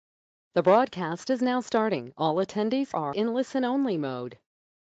The broadcast is now starting. All attendees are in listen-only mode.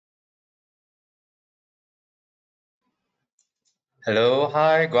 Hello,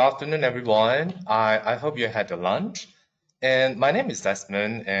 hi, good afternoon, everyone. I hope you had your lunch. And my name is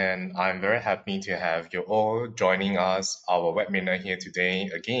Desmond, and I'm very happy to have you all joining us, our webinar here today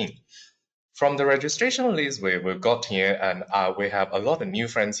again. From the registration list we got here, and we have a lot of new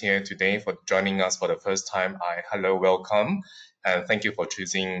friends here today for joining us for the first time. Hello, welcome, and thank you for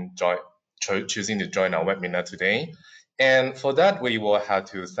choosing to join our webinar today. And for that, we will have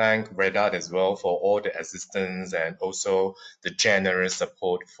to thank REHDA as well for all the assistance and also the generous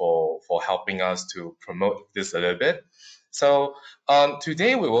support for helping us to promote this a little bit. So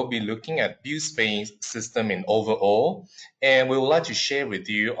today we will be looking at BuildSpace system in overall, and we would like to share with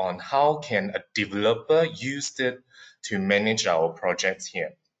you on how can a developer use it to manage our projects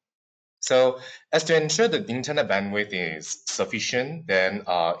here. So as to ensure that the internet bandwidth is sufficient, then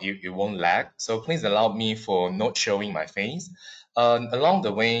it won't lag. So please allow me for not showing my face. Along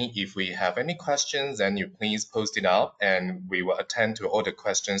the way, if we have any questions, then you please post it up and we will attend to all the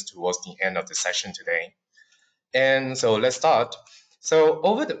questions towards the end of the session today. And so let's start. So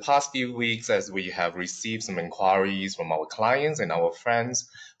over the past few weeks, as we have received some inquiries from our clients and our friends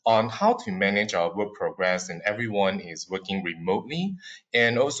on how to manage our work progress and everyone is working remotely,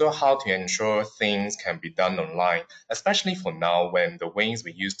 and also how to ensure things can be done online, especially for now when the ways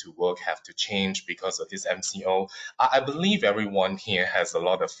we used to work have to change because of this MCO. I believe everyone here has a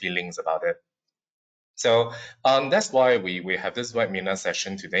lot of feelings about it. So that's why we have this webinar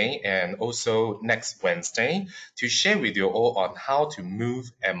session today and also next Wednesday to share with you all on how to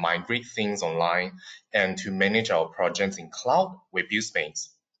move and migrate things online and to manage our projects in cloud with BuildSpace.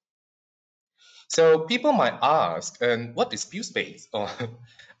 So people might ask, what is BuildSpace?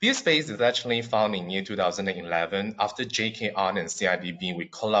 BuildSpace is actually found in year 2011 after JKR and CIDB, we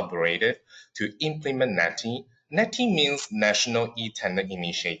collaborated to implement NETI. NETI means National E-Tender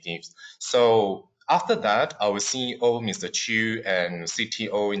Initiatives. So after that, our CEO, Mr. Chu, and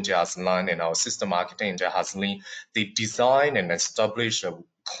CTO, Injay Aslan, and our system architect, Injay Hasli, they designed and established a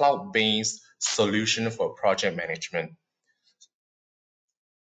cloud-based solution for project management.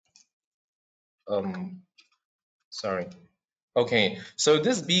 Um, Sorry. Okay, so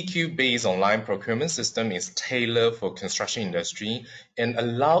this BQ-based online procurement system is tailored for construction industry and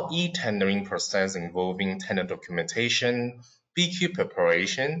allow e-tendering process involving tender documentation, BQ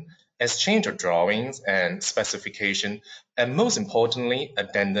preparation, exchange of drawings and specification, and most importantly,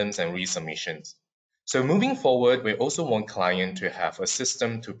 addendums and resubmissions. So moving forward, we also want client to have a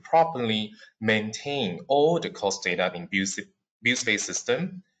system to properly maintain all the cost data in BuildSpace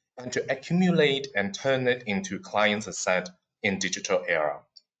system and to accumulate and turn it into client's asset in digital era.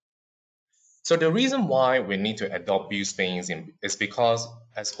 So the reason why we need to adopt BuildSpace is because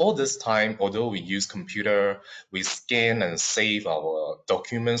as all this time, although we use computer, we scan and save our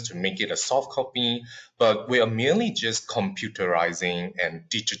documents to make it a soft copy, but we are merely just computerizing and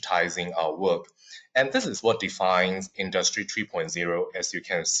digitizing our work. And this is what defines Industry 3.0, as you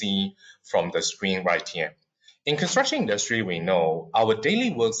can see from the screen right here. In construction industry, we know our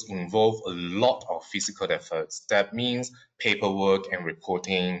daily works involve a lot of physical efforts. That means paperwork and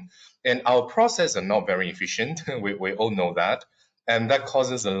reporting, and our process are not very efficient. We all know that. And that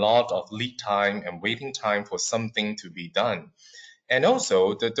causes a lot of lead time and waiting time for something to be done. And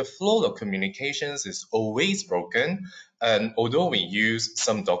also, the flow of communications is always broken. And although we use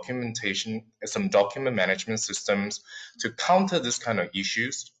some document management systems to counter this kind of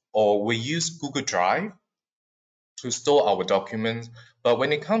issues, or we use Google Drive to store our documents, but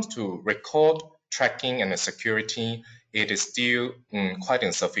when it comes to record tracking and the security, it is still quite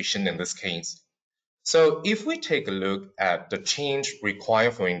insufficient in this case. So if we take a look at the change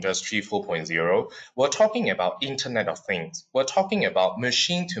required for Industry 4.0, we're talking about Internet of Things. We're talking about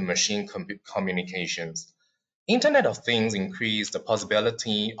machine-to-machine communications. Internet of Things increase the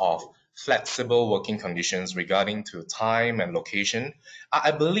possibility of flexible working conditions regarding to time and location. I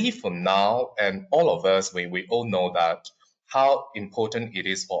believe for now, and all of us, we all know that how important it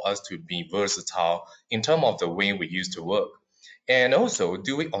is for us to be versatile in terms of the way we used to work. And also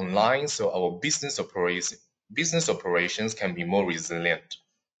do it online so our business operations can be more resilient.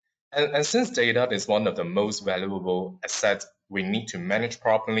 And since data is one of the most valuable assets we need to manage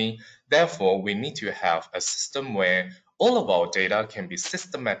properly, therefore we need to have a system where all of our data can be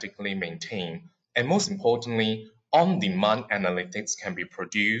systematically maintained, and most importantly, on-demand analytics can be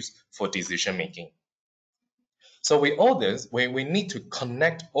produced for decision making. So with all this, we need to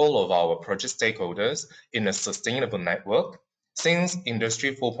connect all of our project stakeholders in a sustainable network. Since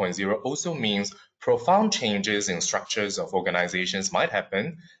Industry 4.0 also means profound changes in structures of organizations might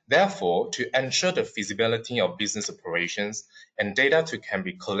happen, therefore, to ensure the feasibility of business operations and data can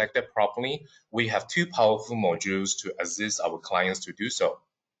be collected properly, we have two powerful modules to assist our clients to do so.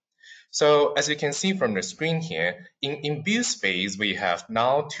 So as you can see from the screen here, in BuildSpace, we have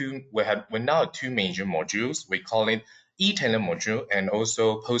now two major modules. We call it e-tender module and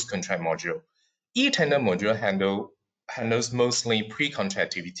also post-contract module. E-tender module handles mostly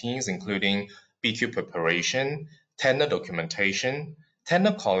pre-contract activities, including BQ preparation, tender documentation,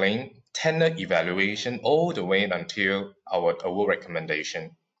 tender calling, tender evaluation, all the way until our award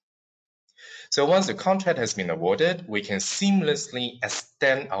recommendation. So once the contract has been awarded, we can seamlessly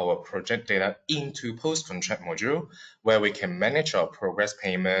extend our project data into post-contract module, where we can manage our progress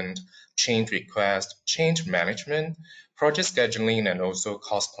payment, change request, change management, project scheduling, and also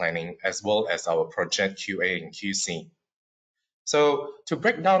cost planning, as well as our project QA and QC. So to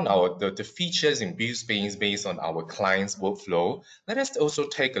break down the features in BuildSpace based on our client's workflow, let us also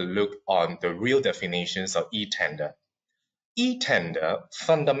take a look on the real definitions of e-tender. E-tender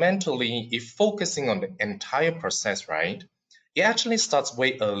fundamentally is focusing on the entire process, right? It actually starts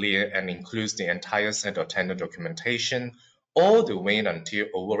way earlier and includes the entire set of tender documentation all the way until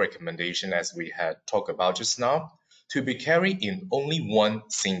award recommendation, as we had talked about just now, to be carried in only one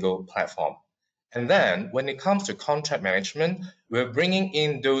single platform. And then when it comes to contract management, we're bringing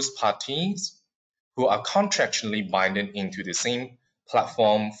in those parties who are contractually binded into the same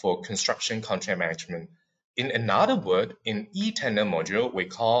platform for construction contract management. In another word, in e-tender module, we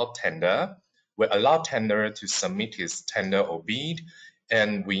call tender. We allow tenderer to submit his tender or bid,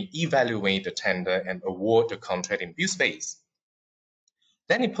 and we evaluate the tender and award the contract in BuildSpace.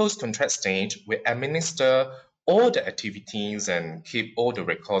 Then in post-contract stage, we administer all the activities and keep all the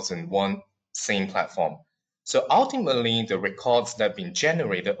records in one same platform. So ultimately, the records that have been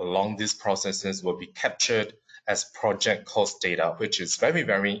generated along these processes will be captured as project cost data, which is very,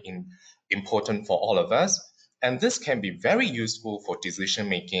 very important for all of us. And this can be very useful for decision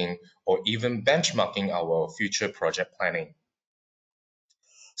making or even benchmarking our future project planning.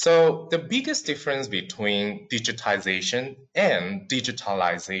 So the biggest difference between digitization and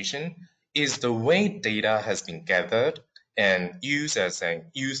digitalization is the way data has been gathered and used as a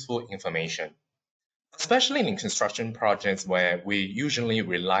useful information. Especially in construction projects where we usually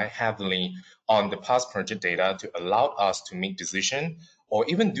rely heavily on the past project data to allow us to make decisions or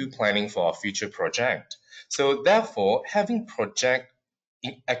even do planning for our future project. So therefore, having project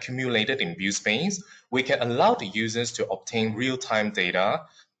accumulated in BuildSpace, we can allow the users to obtain real-time data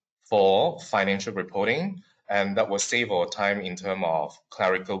for financial reporting, and that will save our time in terms of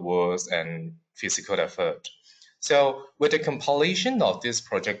clerical works and physical effort. So with the compilation of this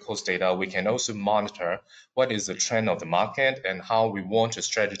project cost data, we can also monitor what is the trend of the market and how we want to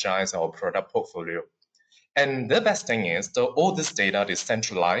strategize our product portfolio. And the best thing is that all this data is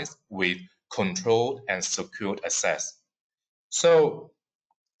centralized with controlled and secured access. So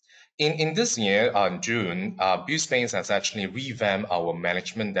in this year, June, BuildSpace has actually revamped our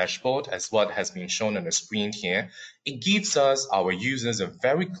management dashboard as what has been shown on the screen here. It gives us, our users, a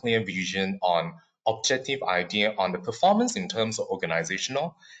very clear vision on objective idea on the performance in terms of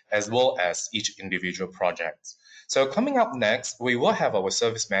organizational as well as each individual project. So coming up next, we will have our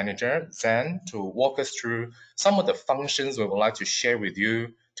service manager, Zan, to walk us through some of the functions we would like to share with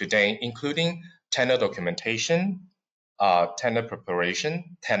you today, including tender documentation, tender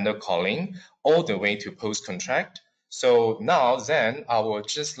preparation, tender calling, all the way to post-contract. So now, Zen, I will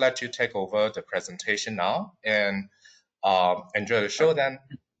just let you take over the presentation now and enjoy the show then.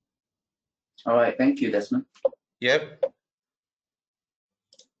 All right, thank you, Desmond. Yep.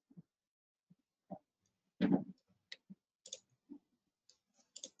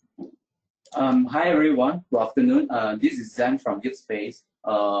 Hi, everyone. Good afternoon. This is Zen from BuildSpace.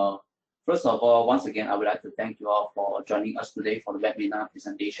 First of all, once again, I would like to thank you all for joining us today for the webinar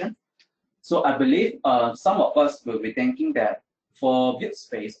presentation. So I believe some of us will be thinking that for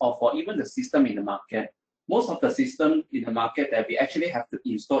BuildSpace or for even the system in the market, most of the system in the market that we actually have to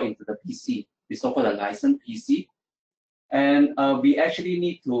install into the PC, we so-called a licensed PC. And we actually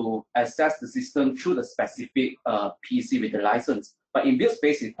need to access the system through the specific PC with the license. But in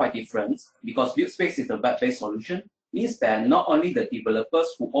BuildSpace, it's quite different because BuildSpace is a web-based solution. Means that not only the developers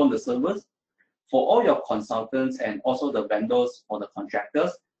who own the servers, for all your consultants and also the vendors or the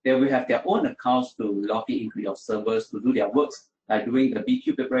contractors, they will have their own accounts to log into your servers to do their works, like doing the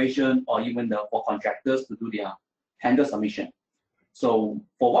BQ preparation or even for contractors to do their tender submission. So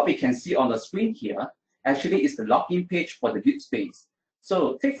for what we can see on the screen here, actually is the login page for the BuildSpace.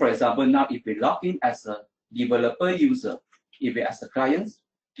 So take for example, now if we log in as a developer user, if we as the clients,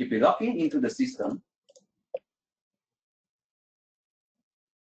 if we log in into the system,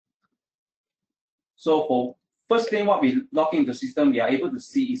 so for first thing, what we log into the system, we are able to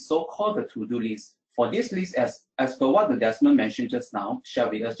see is so-called the to-do list. For this list, as per what the Desmond mentioned just now,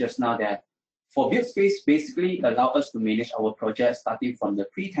 shared with us just now, that for BuildSpace basically allow us to manage our project starting from the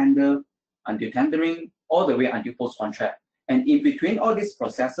pre-tender until tendering, all the way until post-contract. And in between all these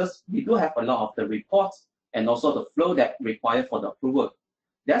processes, we do have a lot of the reports and also the flow that required for the approval.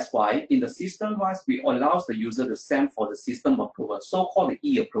 That's why in the system-wise, we allow the user to send for the system approval, so-called the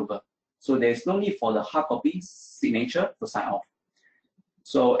e-approval. So there's no need for the hard copy signature to sign off.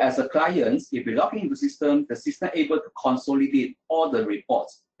 So as a client, if we log into the system able to consolidate all the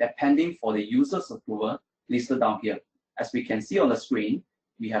reports that pending for the user's approval listed down here. As we can see on the screen,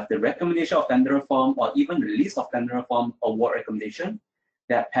 we have the recommendation of tender form or even the list of tender form award recommendation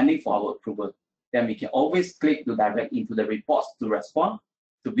that pending for our approval. Then we can always click to direct into the reports to respond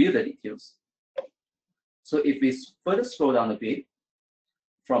to view the details. So if we further scroll down a bit,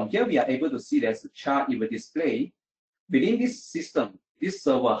 from here we are able to see there's a chart it will display within this system, this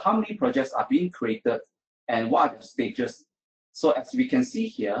server, how many projects are being created and what are the stages. So as we can see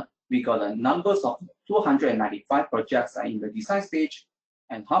here, we got a numbers of 295 projects are in the design stage,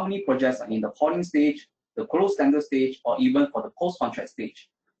 and how many projects are in the calling stage, the close tender stage, or even for the post-contract stage.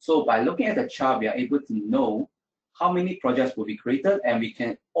 So by looking at the chart, we are able to know how many projects will be created, and we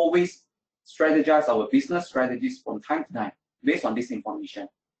can always strategize our business strategies from time to time based on this information.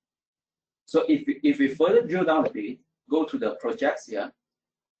 So if we further drill down a bit, go to the projects here.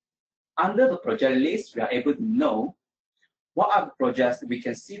 Under the project list, we are able to know what are the projects. We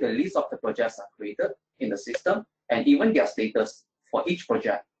can see the list of the projects are created in the system and even their status for each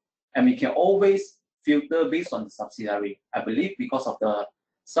project. And we can always filter based on the subsidiary. I believe because of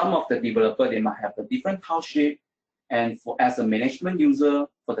some of the developer, they might have a different township. And as a management user,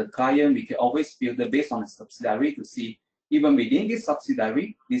 for the client, we can always filter based on the subsidiary to see even within this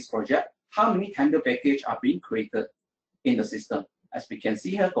subsidiary, this project, how many tender packages are being created in the system. As we can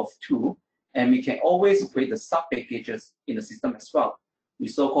see here of 2, and we can always create the sub-packages in the system as well. We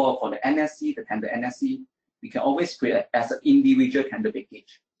so-called for the NSC, the tender NSC, we can always create as an individual tender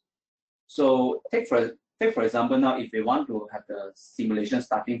package. So take for example now, if we want to have the simulation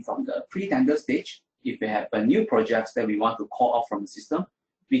starting from the pre-tender stage, if we have a new projects that we want to call out from the system,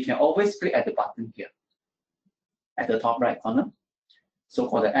 we can always click at the button here at the top right corner,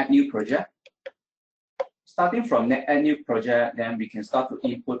 so-called the Add New Project. Starting from the Add New Project, then we can start to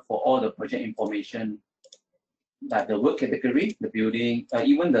input for all the project information, like the work category, the building,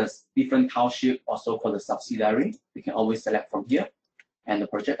 even the different township, also called the subsidiary. We can always select from here, and the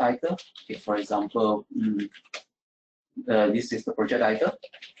project title. Okay, for example, this is the project title,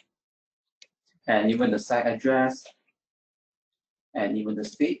 and even the site address, and even the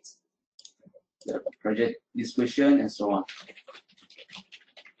state, the project description, and so on.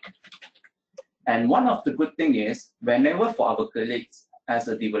 And one of the good thing is, whenever for our colleagues as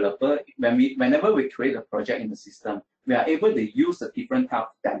a developer, whenever we create a project in the system, we are able to use a different type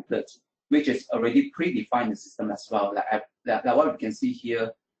of templates, which is already predefined in the system as well. Like what we can see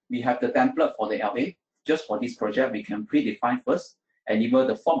here, we have the template for the LA. Just for this project, we can predefine first, and even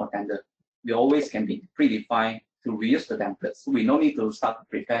the form of tender, we always can be predefined to reuse the templates. So we no need to start to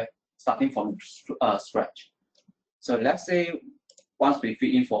prepare starting from scratch. So let's say once we fill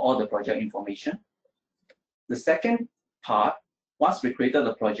in for all the project information, the second part, once we created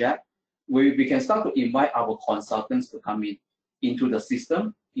the project, we can start to invite our consultants to come into the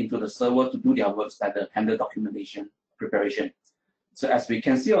system, into the server to do their works like the tender documentation preparation. So as we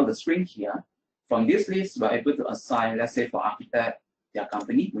can see on the screen here, from this list, we're able to assign, let's say for architect, their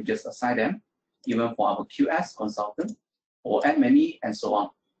company, we just assign them, even for our QS consultant, or admin, and so on.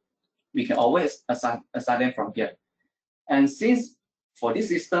 We can always assign them from here. And since for this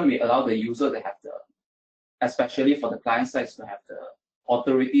system, we allow the user to have the, especially for the client side, to have the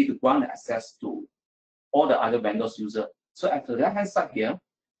authority to grant access to all the other vendors' user. So at the left-hand side here,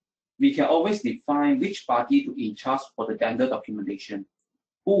 we can always define which party to in charge for the tender documentation.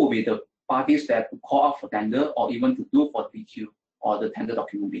 Who will be the parties that to call out for tender or even to do for PQ or the tender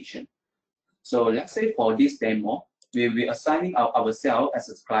documentation. So let's say for this demo, we'll be assigning ourselves as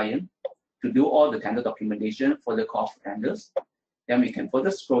a client to do all the tender documentation for the call for tenders. Then we can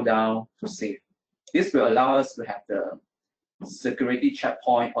further scroll down to save. This will allow us to have the security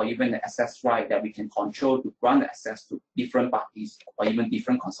checkpoint or even the access right that we can control to grant access to different parties or even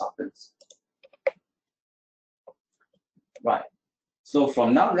different consultants. Right. So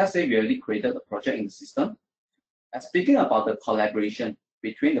from now, let's say we already created a project in the system. And speaking about the collaboration,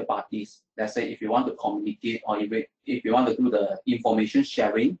 between the parties. Let's say if you want to communicate or if you want to do the information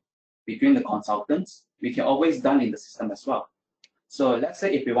sharing between the consultants, we can always done in the system as well. So let's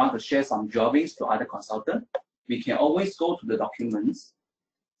say if we want to share some drawings to other consultants, we can always go to the documents.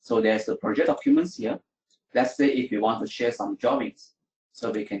 So there's the project documents here. Let's say if you want to share some drawings, so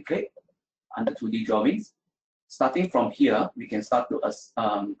we can click under 2D drawings. Starting from here, we can start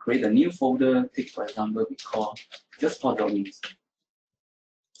to create a new folder. Take, for example, we call just for drawings.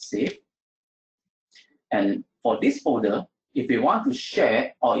 Save. And for this folder, if we want to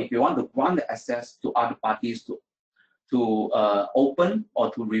share or if you want to grant the access to other parties to open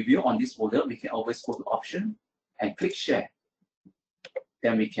or to review on this folder, we can always go to option and click share.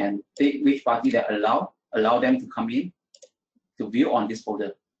 Then we can take which party that allow them to come in to view on this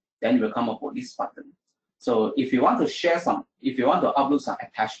folder. Then it will come up with this button. So if you want to share if you want to upload some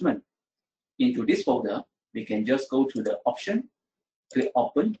attachment into this folder, we can just go to the option, click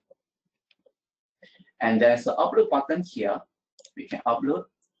open. And there's an upload button here. We can upload.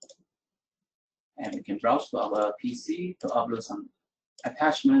 And we can browse to our PC to upload some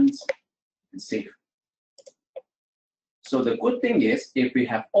attachments and save. So the good thing is, if we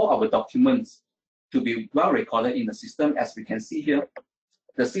have all our documents to be well recorded in the system, as we can see here,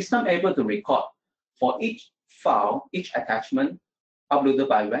 the system able to record for each file, each attachment, uploaded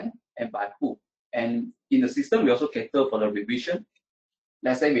by when and by who. And in the system, we also cater for the revision.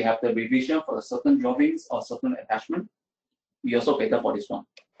 Let's say we have the revision for a certain drawings or certain attachment. We also cater for this one.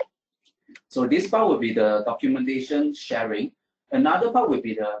 So this part will be the documentation sharing. Another part will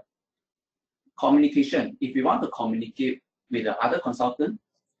be the communication. If you want to communicate with the other consultant,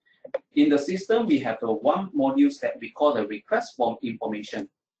 in the system, we have the one module that we call the request form information.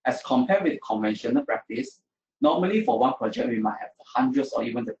 As compared with conventional practice, normally for one project, we might have hundreds or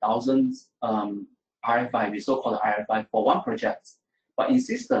even the thousands RFI, we so-called RFI for one project. But in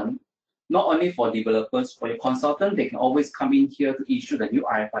system, not only for developers, for your consultant, they can always come in here to issue the new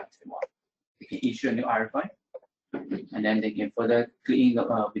RFI if they want. They can issue a new RFI, and then they can further click in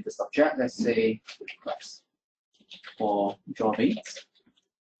with the subject, let's say request for drawings.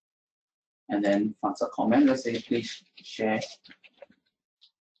 And then once a comment, let's say please share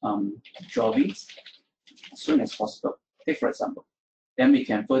drawings as soon as possible. Take for example. Then we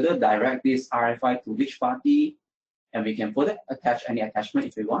can further direct this RFI to which party, and we can further attach any attachment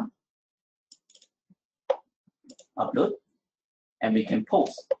if we want. Upload, and we can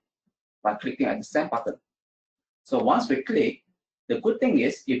post by clicking at the send button. So once we click, the good thing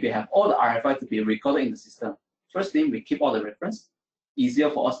is if we have all the RFI to be recorded in the system, first thing we keep all the reference, easier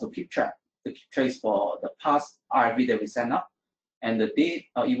for us to keep track. To keep trace for the past RFI that we send up, and the date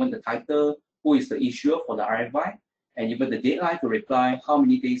or even the title, who is the issuer for the RFI, and even the deadline to reply, how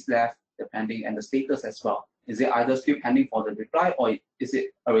many days left, depending, and the status as well. Is it either still pending for the reply or is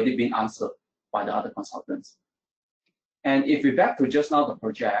it already been answered by the other consultants? And if we back to just now the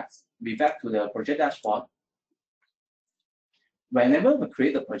projects, we back to the project dashboard. Whenever we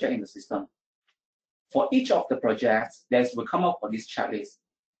create a project in the system, for each of the projects, will come up with this checklist.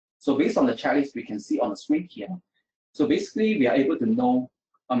 So based on the checklist, we can see on the screen here. So basically, we are able to know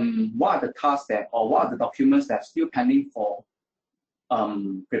what are the tasks that, or what are the documents that are still pending for,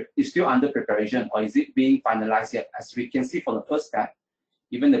 is still under preparation, or is it being finalized yet? As we can see for the first step,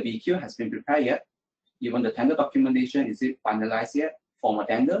 even the BQ has been prepared yet. Even the tender documentation, is it finalized yet? Form a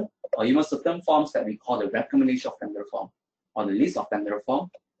tender, or even certain forms that we call the recommendation of tender form, or the list of tender form,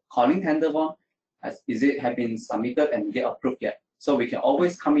 calling tender form, is it have been submitted and get approved yet? So we can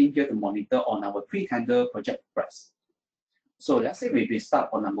always come in here to monitor on our pre-tender project progress. So let's say we start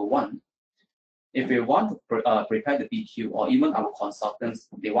on number one. If we want to prepare the BQ, or even our consultants,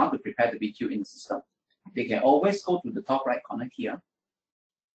 they want to prepare the BQ in the system, they can always go to the top right corner here.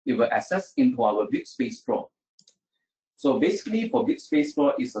 It will access into our BuildSpace Pro. So basically for BuildSpace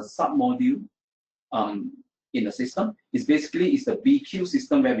Pro is a sub-module in the system. It's basically the BQ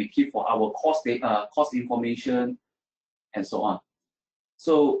system where we keep for our cost data, cost information, and so on.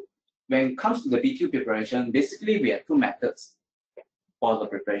 So when it comes to the BQ preparation, basically we have two methods for the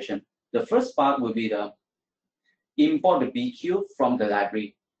preparation. The first part will be the import the BQ from the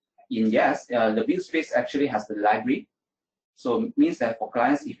library. The BuildSpace actually has the library. So it means that for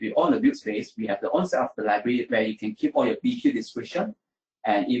clients, if you own the BuildSpace, we have the own set of the library where you can keep all your BQ description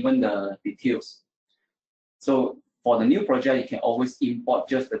and even the details. So for the new project, you can always import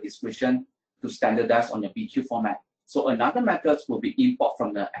just the description to standardize on your BQ format. So another method will be import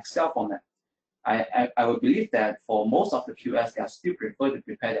from the Excel format. I would believe that for most of the QS, they still prefer to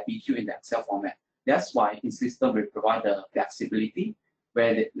prepare the BQ in the Excel format. That's why in system we provide the flexibility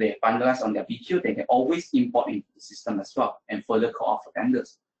where they finalize on their BQ, they can always import into the system as well and further call out for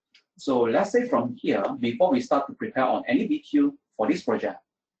tenders. So let's say from here, before we start to prepare on any BQ for this project,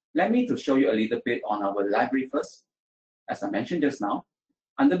 let me to show you a little bit on our library first. As I mentioned just now,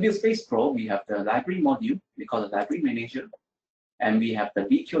 under BuildSpace Pro, we have the library module, we call the library manager, and we have the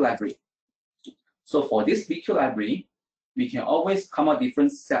BQ library. So for this BQ library, we can always come up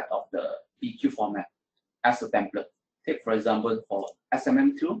different set of the BQ format as a template. Take for example, for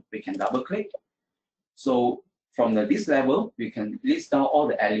SMM2, we can double click. So from this level, we can list down all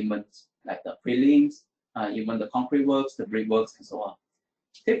the elements like the prelims, even the concrete works, the brickworks, and so on.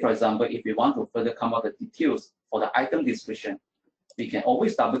 Take for example, if we want to further come up the details for the item description, we can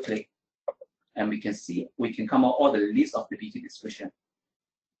always double click and we can come out all the list of the BQ description.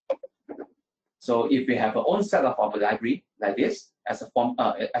 So if we have our own set of our library like this as a form,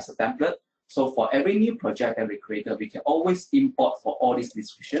 as a template, so for every new project that we created, we can always import for all this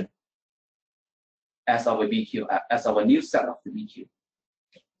description as our BQ, as our new set of the BQ.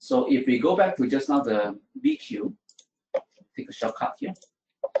 So if we go back to just now the BQ, take a shortcut here.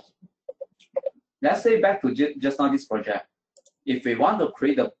 Let's say back to just now this project. If we want to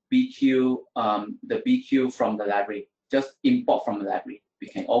create the BQ from the library, just import from the library. We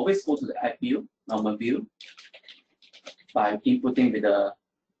can always go to the add view, normal view, by inputting with the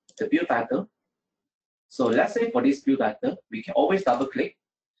build title. So let's say for this build title, we can always double click.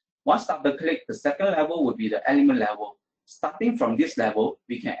 Once double click, the second level would be the element level. Starting from this level,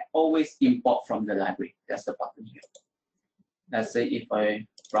 we can always import from the library. That's the button here. Let's say if I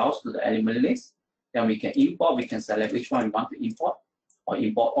browse to the element list, then we can import, we can select which one we want to import, or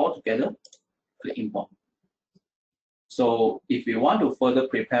import all together, click import. So if we want to further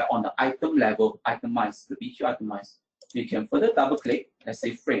prepare on the item level, itemize, the BQ itemize, we can further double click, let's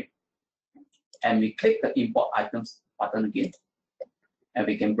say frame, and we click the import items button again, and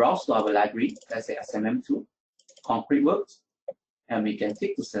we can browse to our library, let's say SMM2, concrete works, and we can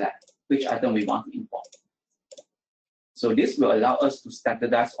click to select which item we want to import. So this will allow us to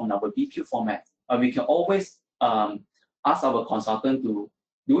standardize on our BQ format. We can always ask our consultant to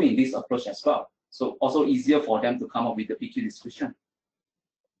do in this approach as well. So also easier for them to come up with the BQ description.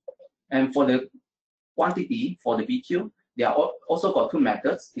 And for the quantity for the BQ, they are also got two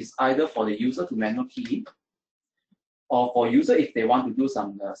methods. It's either for the user to manual key in, or for user if they want to do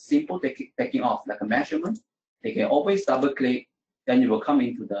some simple taking off like a measurement, they can always double click, then you will come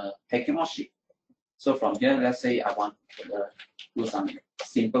into the taking off sheet. So from here, let's say I want to do some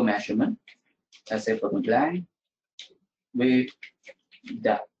simple measurement. Let's say for the blank with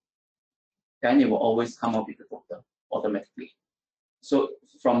that, then it will always come up with the total automatically. So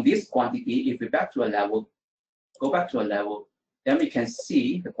from this quantity, if we back to a level, go back to a level, then we can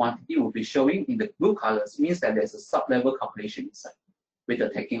see the quantity will be showing in the blue colors, means that there's a sub-level calculation inside with the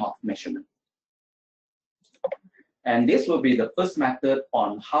taking off measurement. And this will be the first method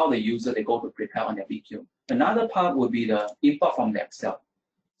on how the user they go to prepare on their BQ. Another part will be the import from the Excel.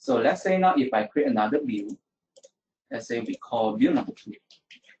 So let's say now if I create another view, let's say we call view number 2.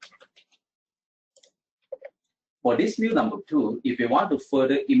 For this view number 2, if we want to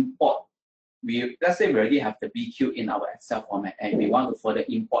further import, let's say we already have the BQ in our Excel format and we want to further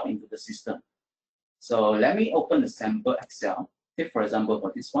import into the system. So let me open the sample Excel. Take for example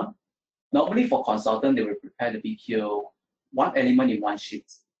for this one. Normally for consultant, they will prepare the BQ one element in one sheet.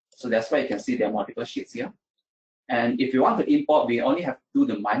 So that's why you can see there are multiple sheets here. And if you want to import, we only have to do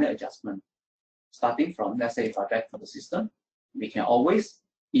the minor adjustment. Starting from, let's say if I back to the system, we can always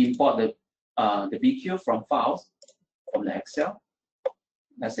import the BQ from files from the Excel.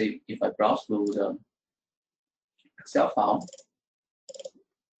 Let's say if I browse to the Excel file,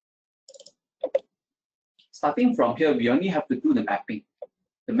 starting from here, we only have to do the mapping.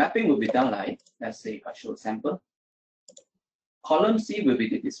 The mapping will be done like, let's say if I show a sample, column C will be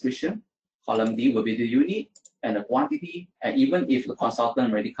the description, column D will be the unit and the quantity, and even if the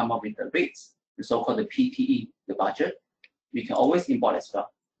consultant already come up with the rates, the so-called the PTE, the budget, we can always import as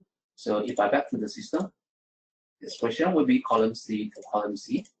well. So if I back to the system, description will be column C to column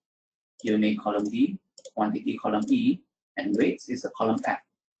C, unit column D, quantity column E, and rates is a column F.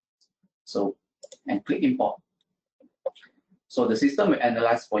 So, and click import. So the system will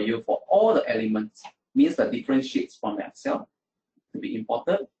analyze for you for all the elements, means the different sheets from the Excel to be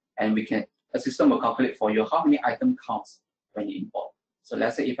imported, and the system will calculate for you how many item counts when you import. So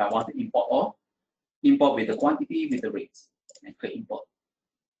let's say if I want to import all, import with the quantity with the rates, and click import.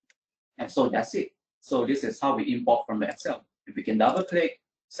 And so that's it. So this is how we import from the Excel. If we can double click,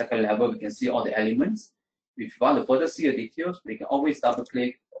 second level, we can see all the elements. If you want to further see the details, we can always double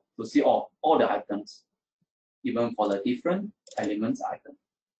click to see all the items. even for the different elements item.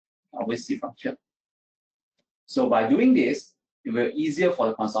 Always see from here. So by doing this, it will be easier for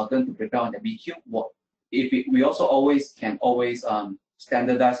the consultant to prepare on the BQ work. We also can always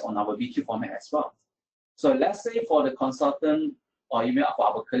standardize on our BQ format as well. So let's say for the consultant or even for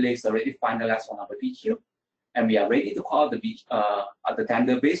our colleagues already finalized on our BQ, and we are ready to call the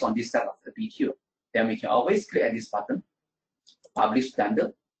tender based on this set of the BQ, then we can always click at this button, publish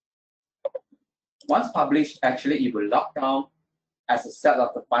tender. Once published, actually it will lock down as a set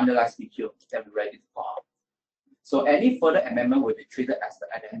of the finalized BQ that we're ready to call. So any further amendment will be treated as the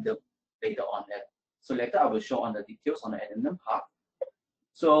addendum later on there. So later I will show on the details on the addendum part.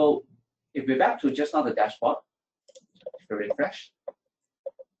 So if we're back to just now the dashboard, if we refresh,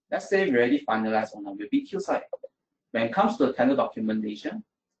 let's say we already finalized on our BQ side. When it comes to the tender documentation,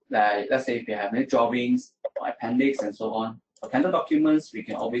 like let's say if you have any drawings or appendix and so on, for tender documents, we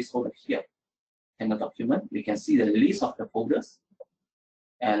can always go to here. Tender document, we can see the list of the folders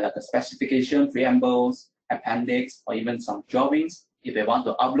and like a specification, preambles, appendix, or even some drawings. If we want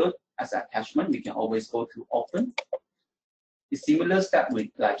to upload as an attachment, we can always go to open. It's similar step with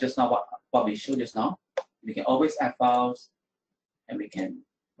like just now what we showed just now. We can always add files and we can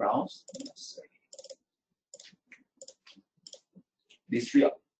browse. These three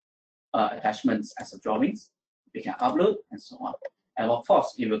attachments as a drawings, we can upload and so on. And of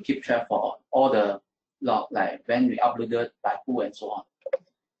course, it will keep track for all the log, like when we uploaded, by who, and so on.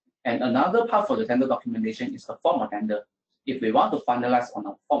 And another part for the tender documentation is the form of tender. If we want to finalize on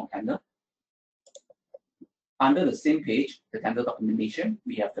a form of tender, under the same page, the tender documentation,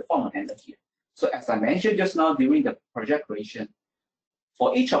 we have the form of tender here. So as I mentioned just now during the project creation,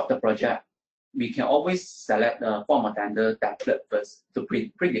 for each of the project, we can always select the form of tender template first to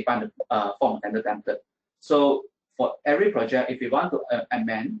predefine the form of tender template. So for every project, if we want to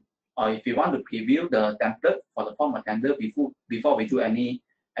amend or if we want to preview the template for the form of tender before we do any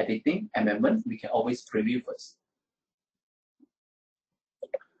editing amendment, we can always preview first.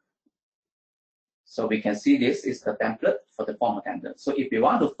 So we can see this is the template for the form of tender. So if we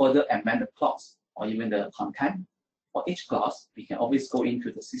want to further amend the clause or even the content for each clause, we can always go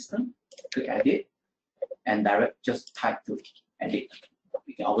into the system, click edit, and just type to edit.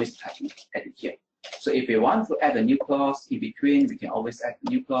 We can always type edit here. So if we want to add a new clause in between, we can always add a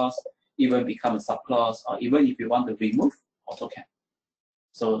new clause, even become a subclause, or even if we want to remove, also can.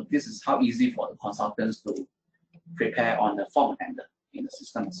 So this is how easy for the consultants to prepare on the form of tender in the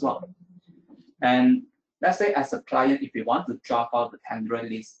system as well. And let's say as a client, if we want to draft out the tender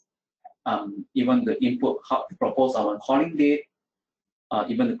list, even the input, how to propose our calling date,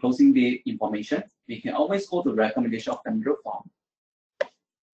 even the closing date information, we can always go to recommendation of tender form.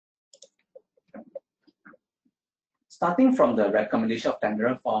 Starting from the recommendation of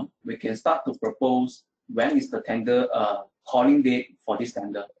tender form, we can start to propose when is the tender calling date for this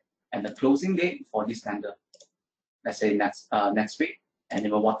tender and the closing date for this tender. Let's say next week, and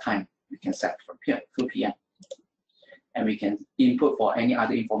even what time we can set from here, 2 p.m. And we can input for any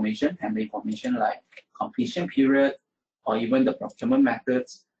other information, tender information like completion period, or even the procurement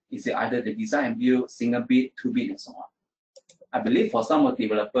methods. Is it either the design and build, single bid, 2 bid, and so on. I believe for some of the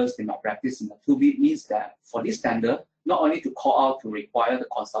developers, they might practice in the 2 bid means that for this tender, not only to call out to require the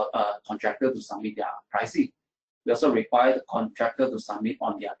contractor to submit their pricing, we also require the contractor to submit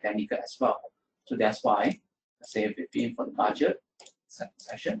on their technical as well. So that's why, let's say 15 for the budget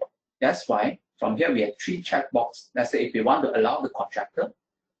session. That's why from here we have 3 checkboxes. Let's say if we want to allow the contractor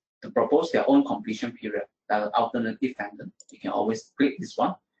to propose their own completion period, that alternative tender, you can always click this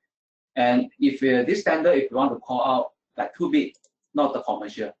one. And if this tender, if we want to call out like 2 bid, not the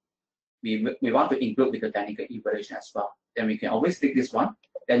commercial, we want to include with the technical evaluation as well, then we can always click this one.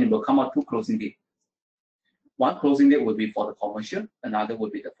 Then it will come out 2 closing date. One closing date will be for the commercial, another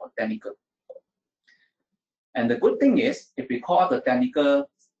will be for technical. And the good thing is, if we call out the technical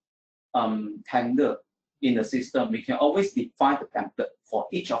tender in the system, we can always define the template for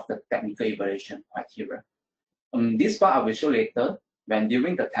each of the technical evaluation criteria. This part I will show later. When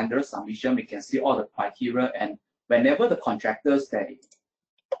during the tender submission, we can see all the criteria, and whenever the contractors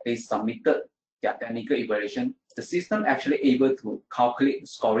they submitted their technical evaluation, the system actually able to calculate the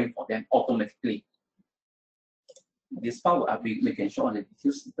scoring for them automatically. This part we can show on the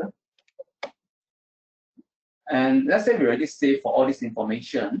details later. And let's say we already saved for all this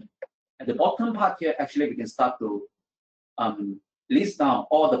information. At the bottom part here, actually we can start to list down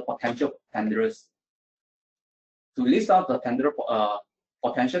all the potential tenderers. To list out the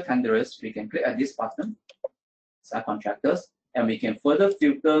potential tenderers, we can click at this button, select contractors, and we can further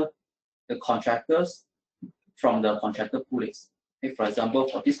filter the contractors from the contractor pool list. If, for example,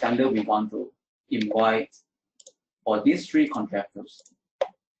 for this tender, we want to invite for these 3 contractors.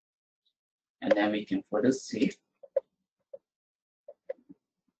 And then we can further save.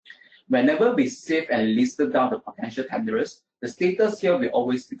 Whenever we save and listed down the potential tenderers, the status here will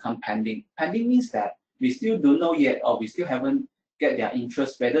always become pending. Pending means that we still don't know yet, or we still haven't get their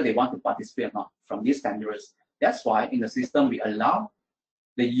interest whether they want to participate or not from these tenderers. That's why in the system we allow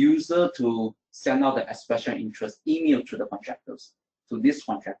the user to send out the expression interest email to the contractors, to these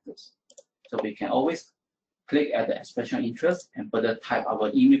contractors. So we can always click at the expression interest and further type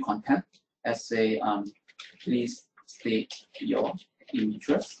our email content as say, please state your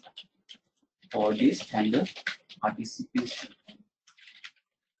interest for this tender participation.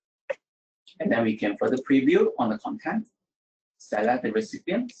 And then we can further preview on the content, select the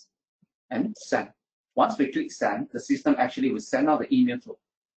recipients, and send. Once we click send, the system actually will send out the email to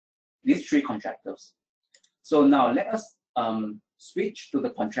these 3 contractors. So now let us switch to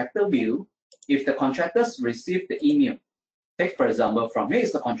the contractor view. If the contractors receive the email, take for example, from here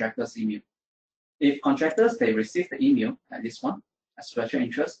is the contractor's email. If contractors, they receive the email, like this one, a special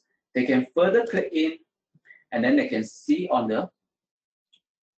interest, they can further click in, and then they can see on the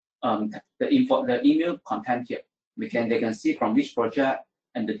email content here. They can see from which project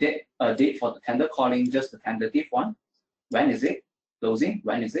and the date for the tender calling, just the tentative one. When is it closing?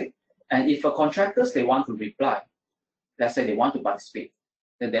 When is it? And if a contractors they want to reply, let's say they want to participate,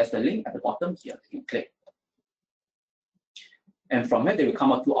 then there's the link at the bottom here. They can click, and from here they will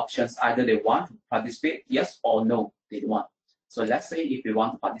come up 2 options. Either they want to participate, yes, or no, they want. So let's say if we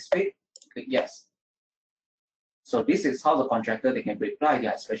want to participate, click yes. So this is how the contractor they can reply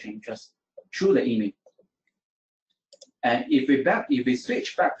their special interest through the email. And if we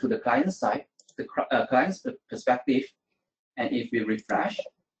switch back to the client side, the client's perspective, and if we refresh,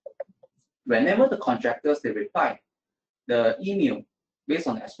 whenever the contractors they reply the email based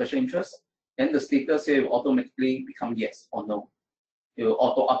on the special interest, then the status here will automatically become yes or no. It will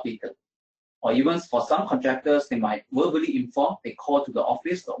auto update it. Or even for some contractors, they might verbally inform, they call to the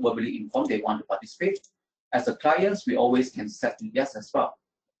office to verbally inform they want to participate. As a clients, we always can set yes as well.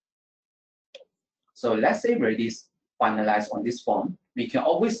 So let's say we're already finalized on this form, we can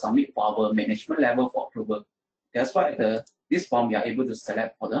always submit for our management level for approval. That's why this form we are able to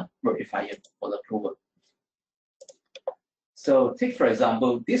select for the verifier for the approval. So take for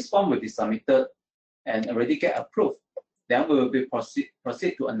example, this form will be submitted and already get approved. Then we will be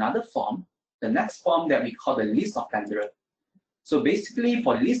proceed to another form, the next form that we call the list of tenderer. So basically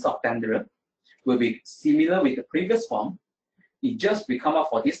for list of tenderer will be similar with the previous form. It just will come up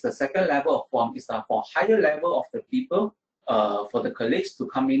for this, the second level of form is for higher level of the people, for the colleagues to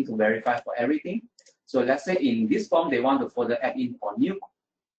come in to verify for everything. So let's say in this form, they want to further add in for new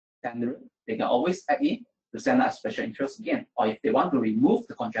tenderer, they can always add in to send out special interest again. Or if they want to remove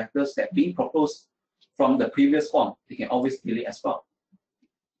the contractors that being proposed from the previous form, they can always delete as well.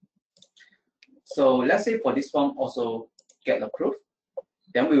 So let's say for this form also get approved,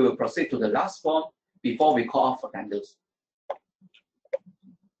 then we will proceed to the last form before we call out for tenders.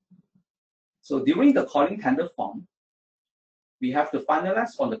 So during the calling tender form, we have to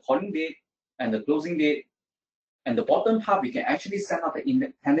finalize on the calling date and the closing date. And the bottom part, we can actually send out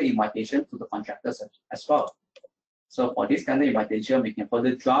the tender invitation to the contractors as well. So for this tender invitation, we can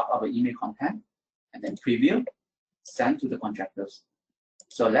further draft our email content and then preview, send to the contractors.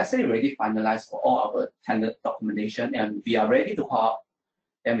 So let's say we already finalized for all our tender documentation and we are ready to call out,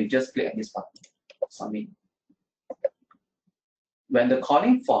 then we just click on this button, submit. When the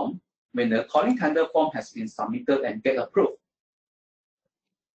calling tender form has been submitted and get approved,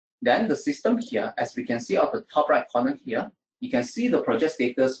 then the system here, as we can see at the top right corner here, you can see the project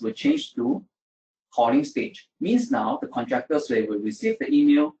status will change to calling stage. Means now the contractors will receive the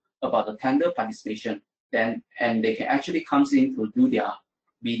email about the tender participation, and they can actually come in to do their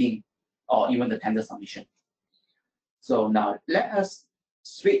bidding or even the tender submission. So now let us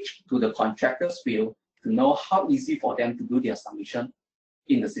switch to the contractors view to know how easy for them to do their submission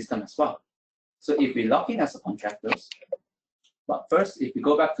in the system as well. So if we log in as a contractors, but first, if we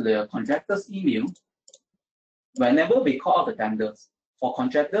go back to the contractors email, whenever we call out the tenders, for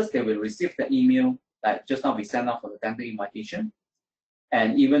contractors, they will receive the email, like just now we sent out for the tender invitation.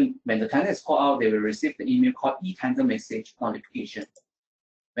 And even when the tender is called out, they will receive the email called e-tender message notification.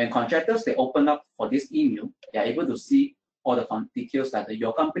 When contractors, they open up for this email, they are able to see all the details that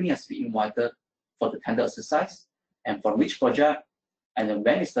your company has been invited for the tender exercise and for which project, and then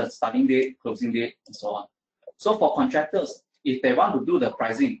when is the starting date, closing date, and so on. So for contractors, if they want to do the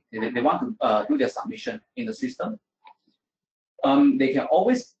pricing, they want to do their submission in the system, they can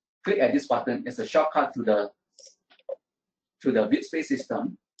always click at this button as a shortcut to the BuildSpace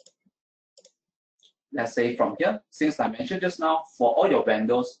system. let's say from here, since I mentioned just now, for all your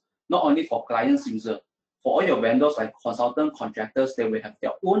vendors, not only for clients user, for all your vendors like consultant, contractors, they will have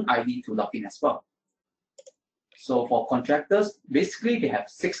their own ID to log in as well. So for contractors, basically they have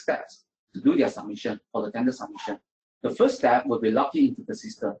 6 steps to do their submission for the tender submission. The first step will be logging into the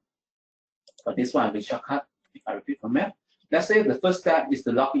system. For this one, I will shortcut if I repeat from here. Let's say the first step is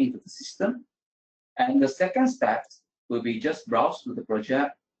to log into the system. And the second step will be just browse to the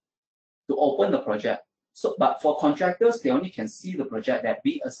project to open the project. So, but for contractors, they only can see the project that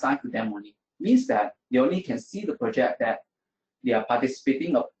we assign to them only. Means that they only can see the project that they are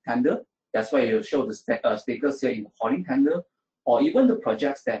participating of tender. That's why you show the status here in the calling tender, or even the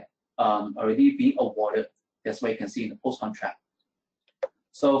projects that already being awarded. That's why you can see in the post contract.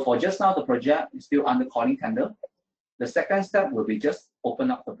 So for just now, the project is still under calling tender. The second step will be just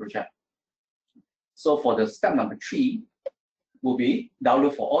open up the project. So for the step number 3, will be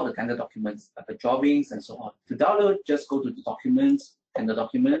download for all the tender documents, like the drawings and so on. To download, just go to the documents, tender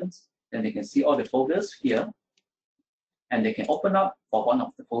documents, then they can see all the folders here, and they can open up for one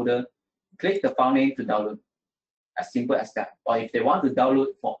of the folder, click the file name to download, as simple as that. Or if they want to download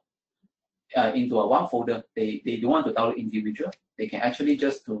for into a one folder, they don't want to download individual, they can actually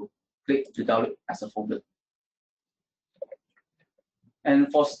just to click to download as a folder.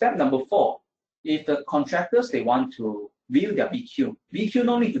 And for step number 4, if the contractors, they want to view their BQ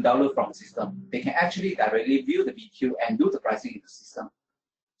no need to download from the system. They can actually directly view the BQ and do the pricing in the system.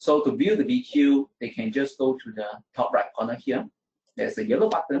 So to view the BQ, they can just go to the top right corner here. There's a yellow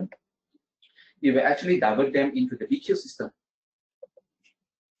button. It will actually divert them into the BQ system.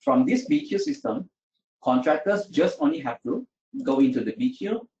 From this BQ system, contractors just only have to go into the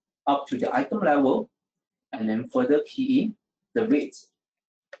BQ up to the item level and then further key in the rates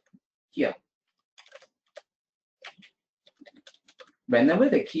here. Whenever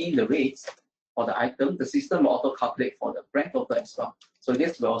they key in the rates for the item, the system will auto calculate for the brand total as well. So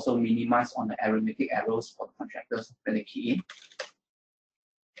this will also minimize on the arithmetic errors for the contractors when they key in.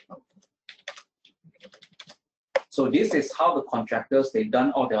 So this is how the contractors they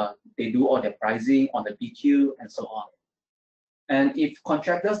do all their pricing on the BQ and so on. And if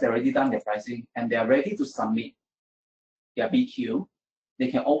contractors they already done their pricing and they are ready to submit their BQ, they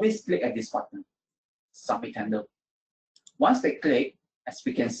can always click at this button, submit tender. Once they click, as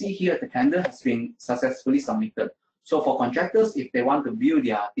we can see here, the tender has been successfully submitted. So for contractors, if they want to view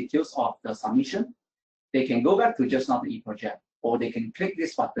their details of the submission, they can go back to just now the eProject, or they can click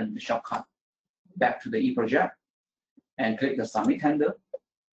this button, the shortcut, back to the eProject, and click the submit tender.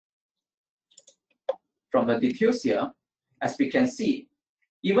 From the details here, as we can see,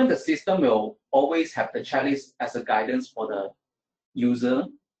 even the system will always have the checklist as a guidance for the user,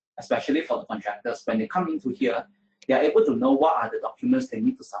 especially for the contractors. When they come into here, they are able to know what are the documents they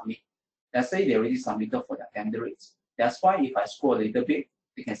need to submit. Let's say they already submitted for their tender rates. That's why if I scroll a little bit,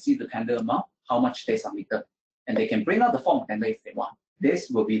 they can see the tender amount, how much they submitted. And they can print out the form tender if they want. This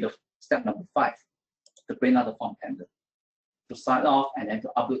will be the step number 5, to print out the form tender, to sign off and then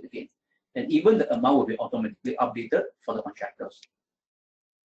to upload again. And even the amount will be automatically updated for the contractors.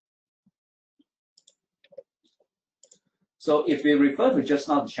 So if we refer to just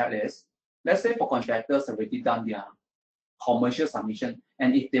now the checklist, let's say for contractors already done their commercial submission,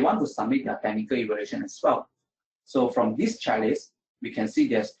 and if they want to submit their technical evaluation as well. So from this checklist, we can see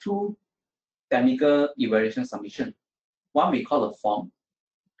there's 2 technical evaluation submission. One we call a form,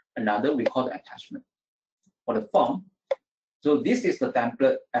 another we call the attachment. For the form, so this is the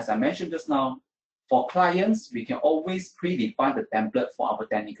template, as I mentioned just now. For clients, we can always predefine the template for our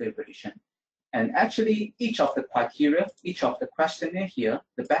technical evaluation. And actually, each of the criteria, each of the questionnaire here,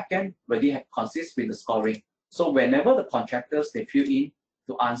 the backend already consists with the scoring. So whenever the contractors they fill in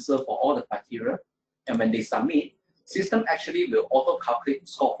to answer for all the criteria, and when they submit, system actually will auto calculate the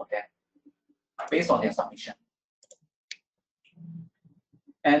score for them based on their submission.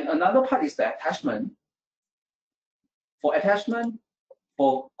 And another part is the attachment. For attachment,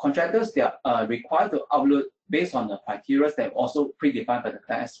 for contractors, they are required to upload based on the criteria that are also predefined by the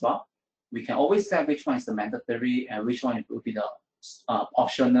client as well. We can always set which one is the mandatory and which one will be the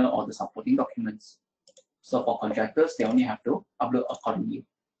optional or the supporting documents. So for contractors, they only have to upload accordingly.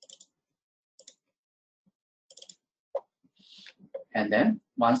 And then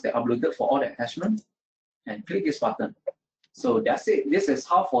once they uploaded for all the attachments, and click this button. So that's it. This is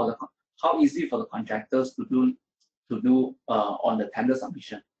how easy for the contractors to do on the tender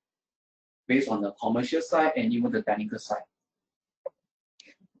submission, based on the commercial side and even the technical side.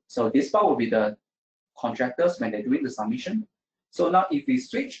 So this part will be the contractors when they're doing the submission. So now if we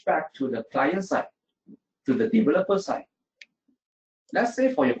switch back to the client side, to the developer side, let's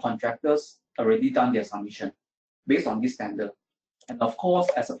say for your contractors, already done their submission based on this tender. And of course,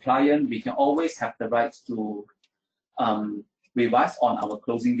 as a client, we can always have the right to revise on our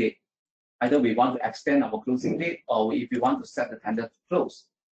closing date. Either we want to extend our closing date, or if we want to set the tender to close,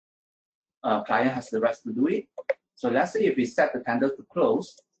 client has the right to do it. So let's say if we set the tender to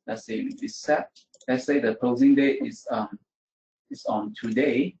close, let's say if we set, let's say the closing date is on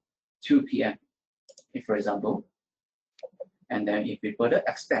today, 2 p.m. if for example, and then if we further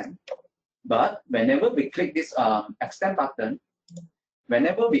extend, but whenever we click this extend button,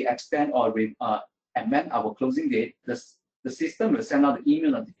 whenever we extend or amend our closing date, the system will send out the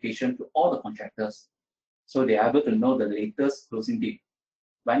email notification to all the contractors, so they are able to know the latest closing date.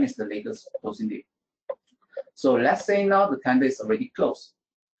 When is the latest closing date? So let's say now the tender is already closed,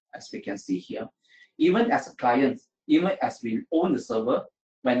 as we can see here. Even as a client, even as we own the server,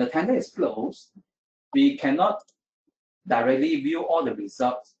 when the tender is closed, we cannot directly view all the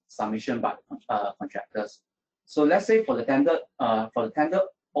results submission by contractors. So let's say for the tender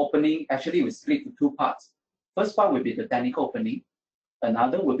opening, actually we split into two parts. First part will be the technical opening.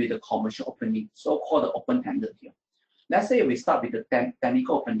 Another will be the commercial opening, so-called the open tender here. Let's say we start with the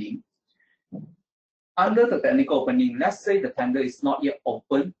technical opening. Under the technical opening, let's say the tender is not yet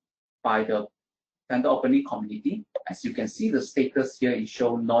open by the tender opening community. As you can see, the status here is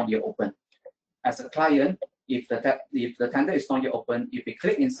shown not yet open. As a client, if the tender is not yet open, if we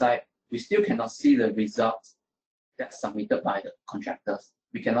click inside, we still cannot see the results that's submitted by the contractors.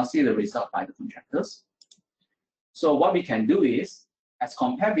 We cannot see the result by the contractors. So what we can do is, as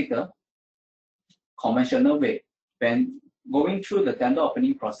compared with the conventional way, when going through the tender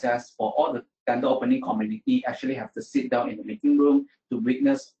opening process, for all the tender opening community actually have to sit down in the meeting room to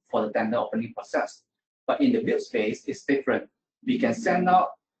witness for the tender opening process. But in the BuildSpace, it's different. We can send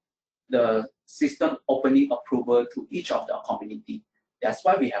out the system opening approval to each of the community. That's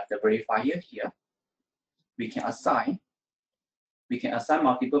why we have the verifier here. We can assign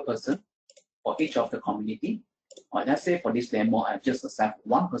multiple persons for each of the community. Or let's say for this demo, I just assign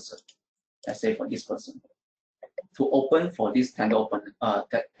one person. Let's say for this person to open for this technical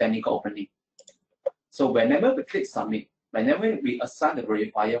opening. So whenever we click submit, whenever we assign the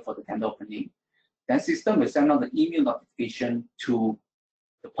verifier for the tender opening, then system will send out the email notification to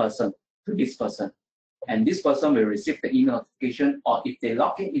the person, to this person. And this person will receive the email notification, or if they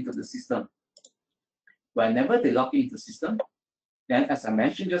log in into the system, whenever they log into the system, then as I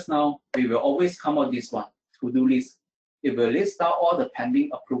mentioned just now, we will always come out this one, to-do list. It will list out all the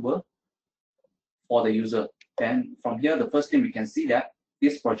pending approval for the user. Then from here, the first thing we can see that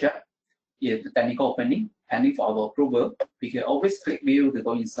this project is the technical opening, pending for our approval. We can always click view to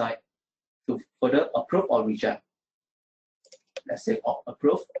go inside to further approve or reject. Let's say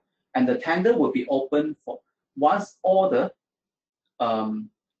approve. And the tender will be open for once all the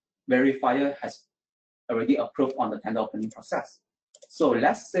verifier has already approved on the tender opening process. So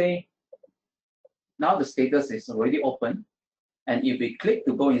let's say now the status is already open, and if we click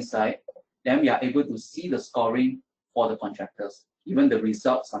to go inside, then we are able to see the scoring for the contractors, even the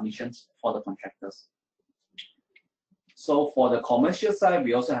result submissions for the contractors. So for the commercial side,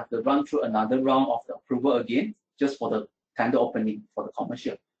 we also have to run through another round of the approval again, just for the tender opening for the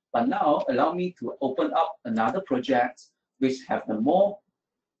commercial. But now allow me to open up another project which have the more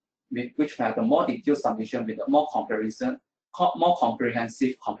detailed submission with a more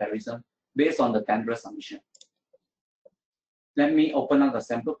comprehensive comparison based on the tender submission. Let me open up the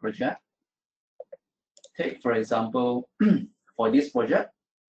sample project. Take for example, for this project,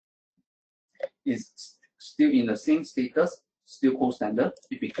 is still in the same status, still gold standard.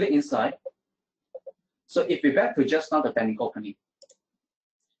 If we click inside, so if we back to just now the technical opening.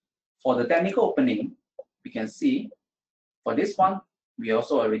 For the technical opening, we can see for this one, we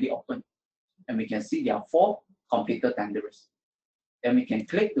also already open, and we can see there are 4 completed tenders. Then we can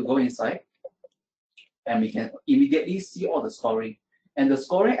click to go inside, and we can immediately see all the scoring. And the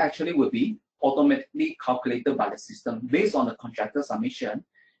scoring actually will be automatically calculated by the system based on the contractor submission.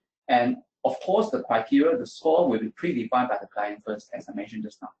 And of course, the criteria, the score will be predefined by the client first, as I mentioned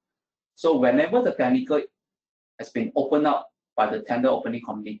just now. So whenever the technical has been opened up by the tender opening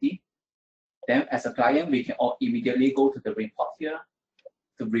community, then as a client, we can immediately go to the report here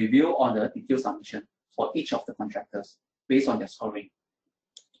to review on the detailed submission for each of the contractors based on their scoring.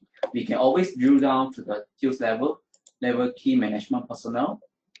 We can always drill down to the details level key management personnel.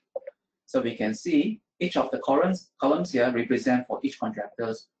 So we can see each of the columns here represent for each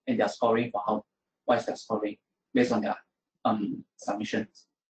contractors and their scoring for what is their scoring based on their submissions.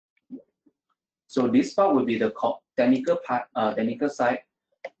 So this part will be the technical part, technical side.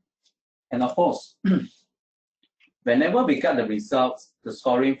 And of course, Whenever we get the results, the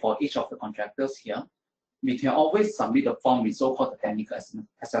scoring for each of the contractors here, we can always submit a form we so-called the technical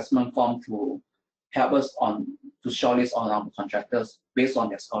assessment form to help us to shortlist on our contractors based on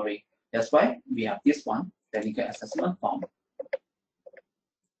their scoring. That's why we have this one, technical assessment form.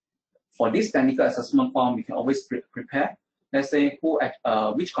 For this technical assessment form, we can always prepare, let's say,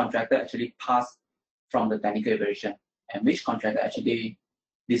 which contractor actually passed from the technical evaluation and which contractor actually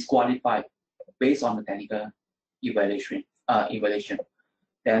disqualified based on the technical evaluation.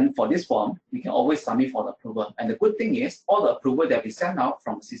 Then for this form, we can always submit for the approval. And the good thing is, all the approval that we send out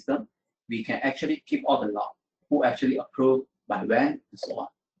from the system, we can actually keep all the log, who actually approved by when, and so on.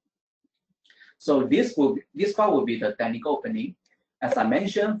 So this part will be the technical opening. As I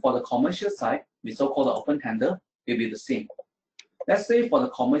mentioned, for the commercial side, we so-called the open tender, will be the same. Let's say for the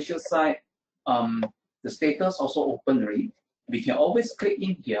commercial side, the status also open already. We can always click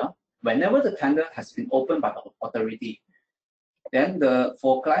in here whenever the tender has been opened by the authority. Then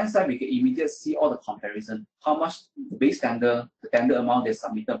for client side, we can immediately see all the comparison, how much the base tender, the tender amount is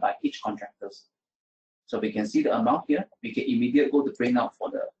submitted by each contractors. So we can see the amount here. We can immediately go to print out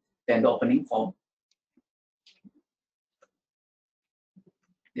for the tender opening form.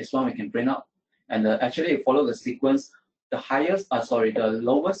 This one we can print out, and actually follow the sequence, the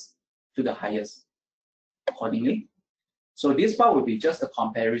lowest to the highest accordingly. So this part will be just a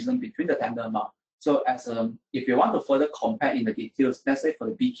comparison between the tender amount. So if you want to further compare in the details, let's say for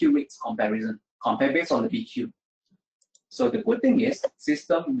the BQ rates comparison, compare based on the BQ. So the good thing is,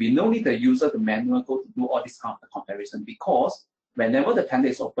 system, we don't need the user to manually go to do all this kind of comparison, because whenever the tender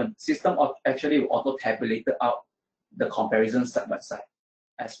is open, system actually will auto-tabulate out the comparison side by side.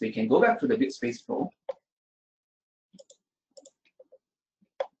 As we can go back to the BuildSpace Pro.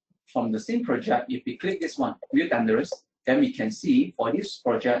 From the same project, if we click this one, View Tenders, then we can see for this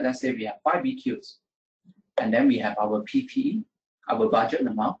project, let's say we have 5 BQs. And then we have our PPE, our budget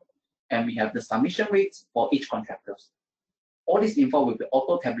amount, and we have the submission rates for each contractor. All this info will be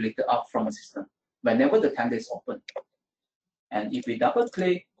auto-tabulated out from the system whenever the tender is open. And if we double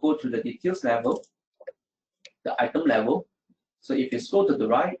click, go to the details level, the item level. So if you scroll to the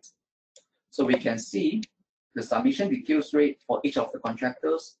right, so we can see the submission details rate for each of the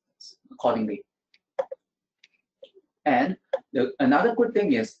contractors accordingly. And another good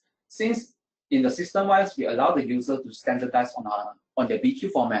thing is, since in the system-wise, we allow the user to standardize on their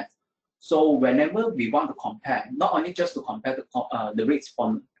BQ format. So whenever we want to compare, not only just to compare the rates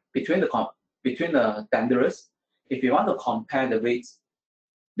from between the tenderers, if you want to compare the rates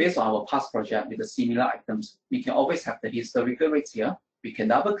based on our past project with the similar items, we can always have the historical rates here. We can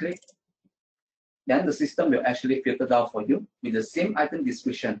double click. Then the system will actually filter down for you with the same item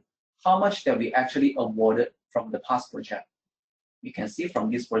description, how much that we actually awarded from the past project. We can see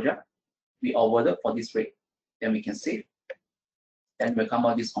from this project, we awarded for this rate. Then we can save. Then will come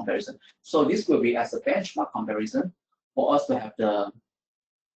out this comparison. So this will be as a benchmark comparison for us to have the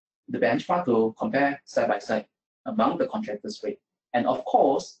benchmark to compare side by side among the contractors' rate. And of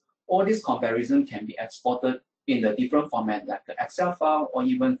course, all this comparison can be exported in the different format, like the Excel file or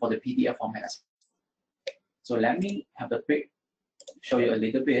even for the PDF format. So let me have a quick show you a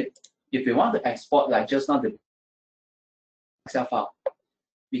little bit. If you want to export like just now the Excel file,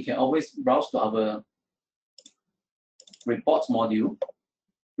 we can always browse to our reports module,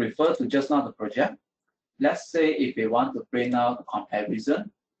 refer to just now the project. Let's say if we want to print out a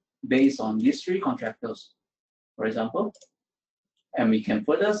comparison based on these 3 contractors, for example, and we can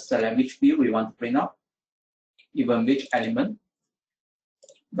further select which view we want to print out, even which element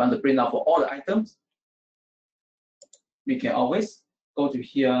we want to print out for all the items. We can always go to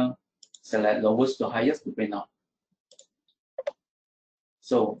here, select lowest to highest to print out.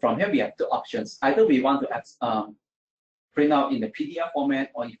 So from here we have 2 options. Either we want to print out in the PDF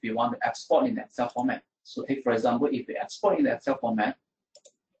format, or if we want to export in the Excel format. So take for example, if we export in the Excel format,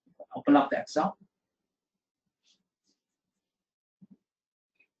 open up the Excel.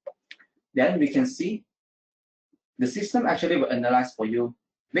 Then we can see the system actually will analyze for you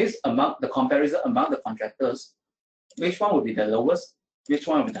based among the comparison among the contractors, which one will be the lowest, which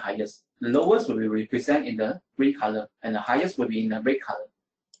one will be the highest. The lowest will be represented in the green color, and the highest will be in the red color.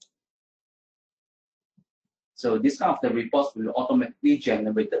 So this kind of the reports will be automatically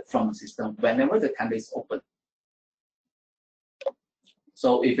generated from the system whenever the tender is open.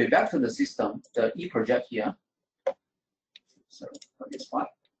 So if we back to the system, the eProject here, sorry for this part.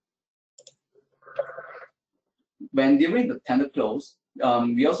 When during the tender close,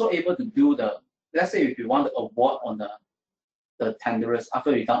 we also able to do the, let's say if you want to award on the tenderers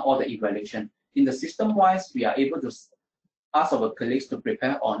after we've done all the evaluation. In the system-wise, we are able to ask our colleagues to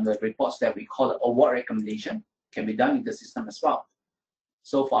prepare on the reports that we call the award recommendation. can be done in the system as well.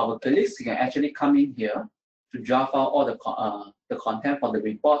 So for our colleagues, you can actually come in here to draft out all the content for the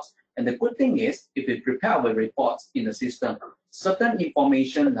reports. And the good thing is, if we prepare our reports in the system, certain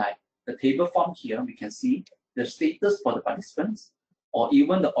information like the table form here, we can see the status for the participants, or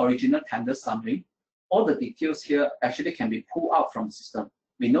even the original tender summary. All the details here actually can be pulled out from the system.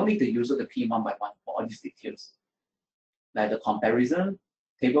 We no need to use the P one by one for all these details, like the comparison,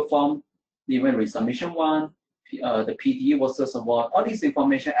 table form, even resubmission one, the PD versus award. All this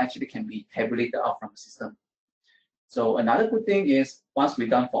information actually can be tabulated out from the system. So another good thing is, once we're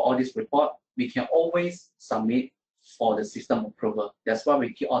done for all this report, we can always submit for the system approval. That's why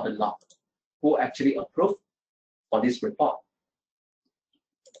we keep all the log who actually approved for this report.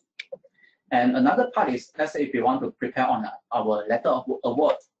 And another part is, let's say if you want to prepare on our letter of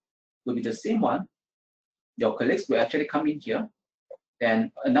award, will be the same one. Your colleagues will actually come in here.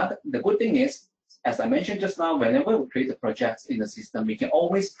 And the good thing is, as I mentioned just now, whenever we create the projects in the system, we can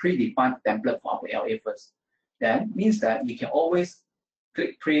always predefine the template for our LA first. That means that we can always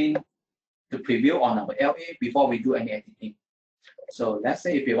click print to preview on our LA before we do any editing. So let's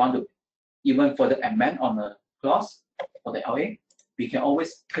say if we want to even further amend on the clause for the LA, we can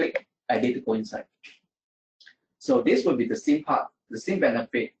always click edit to go inside. So this will be the same part, the same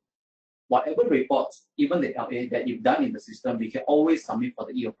benefit. Whatever reports, even the LA that you've done in the system, we can always submit for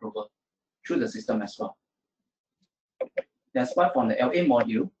the e-approval through the system as well. That's why from the LA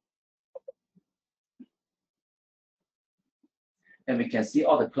module, and we can see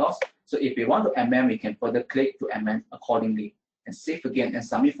all the clause. So if we want to amend, we can further click to amend accordingly and save again and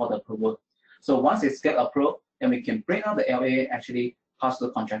submit for the approval. So once it's get approved, then we can bring out the LA, actually pass to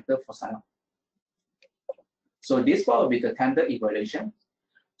the contractor for sign off. So this part will be the tender evaluation.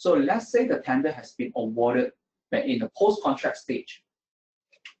 So let's say the tender has been awarded, but in the post-contract stage.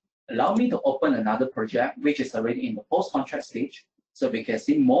 Allow me to open another project which is already in the post-contract stage, so we can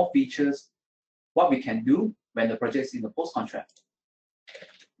see more features, what we can do when the project is in the post-contract.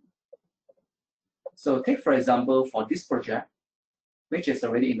 So take for example for this project, which is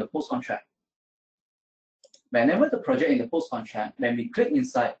already in the post-contract. Whenever the project in the post-contract, when we click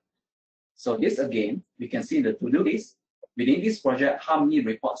inside, so this again, we can see the to-do list. Within this project, how many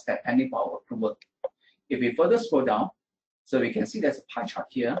reports that are pending for our approval. If we further scroll down, so we can see there's a pie chart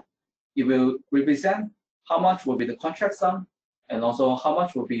here. It will represent how much will be the contract sum and also how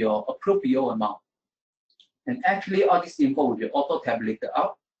much will be your approved PO amount. And actually, all this info will be auto-tabulated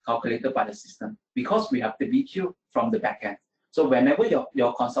out, calculated by the system, because we have the BQ from the backend. So whenever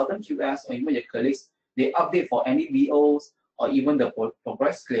your consultant QS or even your colleagues, they update for any VOs or even the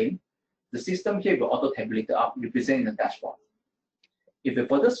progress claim, the system here will auto-tabulate it up, representing the dashboard. If we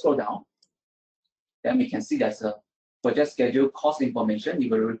further scroll down, then we can see there's a project schedule cost information. It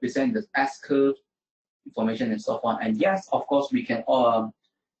will represent the S-curve information and so on. And yes, of course, we can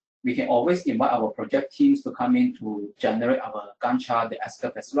always invite our project teams to come in to generate our Gantt chart, the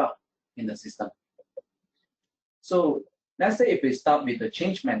S-curve as well in the system. So let's say if we start with the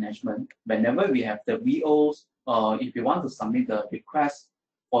change management, whenever we have the VOs, if we want to submit the request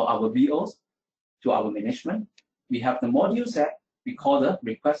for our VOs to our management, we have the modules that we call the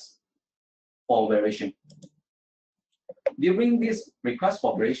request for variation. During this request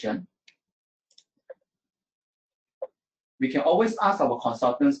for variation, we can always ask our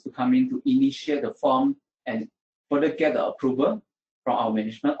consultants to come in to initiate the form and further get the approval from our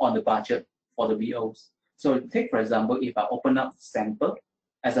management on the budget for the VOs. So take for example, if I open up sample,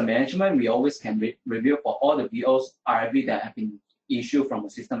 as a management, we always can review for all the VOs RFV that have been issued from the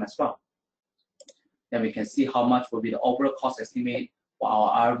system as well. Then we can see how much will be the overall cost estimate for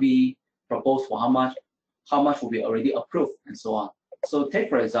our RV, proposed for how much will be already approved, and so on. So take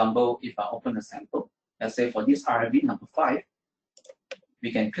for example, if I open a sample, let's say for this RFV number 5,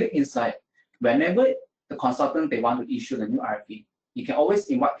 we can click inside. Whenever the consultant they want to issue the new RFV, you can always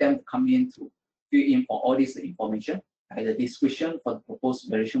invite them to come in to fill in for all this information, like the description for the proposed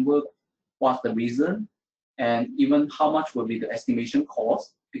variation work, what's the reason, and even how much will be the estimation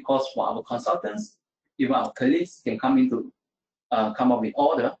cost, because for our consultants, even our colleagues can come in to come up with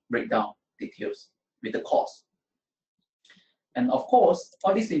all the breakdown details with the cost. And of course,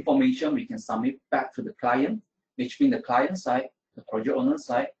 all this information we can submit back to the client, which means the client side, the project owner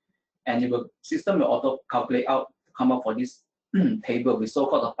side, and the system will auto calculate out to come up for this table with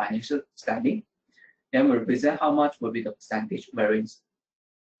so-called the financial standing. Then we represent how much will be the percentage variance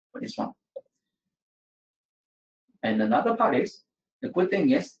for this one. And another part is, the good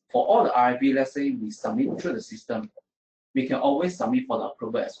thing is, for all the RFV, let's say we submit through the system, we can always submit for the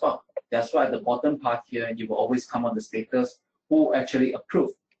approval as well. That's why at the bottom part here, you will always come on the status who actually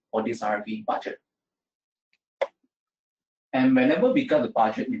approved for this RFV budget. And whenever we got the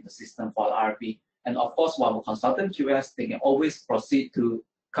budget in the system for the RFP, and of course, for our consultant QS, they can always proceed to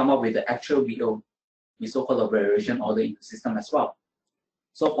come up with the actual VO, the so-called variation order in the system as well.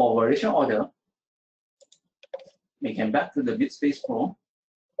 So for variation order, we can back to the BuildSpace Pro.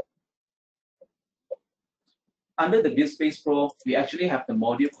 Under the BuildSpace Pro, we actually have the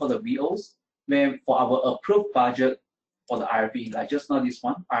module called the VOs, where for our approved budget for the RFP, like just now this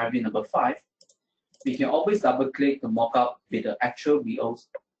one, RFP number 5, we can always double-click to mock up with the actual VOs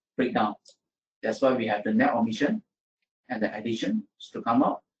breakdown. That's why we have the net omission and the addition to come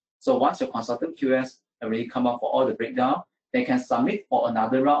up. So once your consultant QS already come up for all the breakdown, they can submit for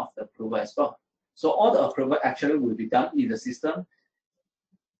another round of the approval as well. So all the approval actually will be done in the system,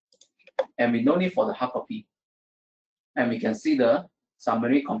 and we no need for the hard copy. And we can see the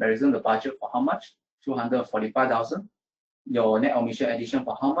summary comparison, the budget for how much, 245,000, your net omission addition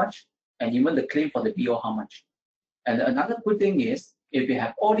for how much, and even the claim for the VO how much. And another good thing is, if we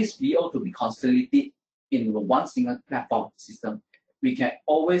have all these VO to be consolidated in one single platform system, we can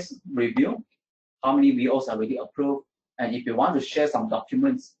always review how many VOs are already approved. And if you want to share some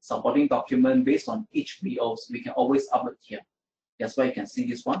documents, supporting document based on each VOs, we can always upload here. That's why you can see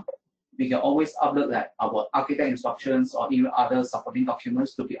this one. We can always upload like our architect instructions or even other supporting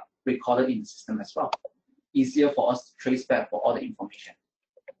documents to be recorded in the system as well. Easier for us to trace back for all the information.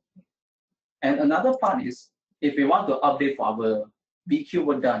 And another part is, if we want to update for our BQ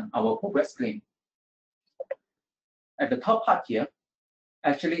work done, our progress claim. At the top part here,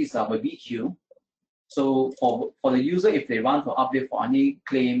 actually is our BQ. So for the user, if they want to update for any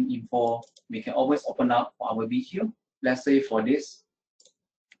claim info, we can always open up for our BQ. Let's say for this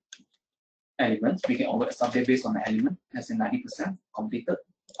element, we can always update based on the element, as in 90% completed.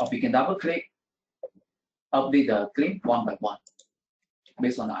 Or we can double click, update the claim one by one,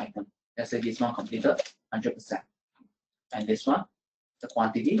 based on the item. Let's say this one completed 100%. And this one, the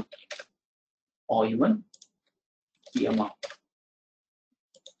quantity, or even the amount.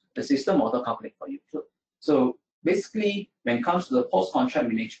 The system auto calculate for you. So basically, when it comes to the post-contract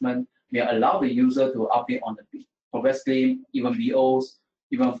management, we allow the user to update on the progress claim, even VOs,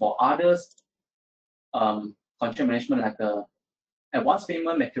 even for others, contract management like the advance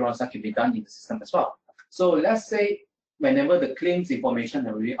payment materials that can be done in the system as well. So let's say whenever the claims information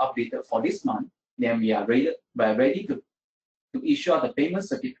are already updated for this month, then we are ready to issue out the payment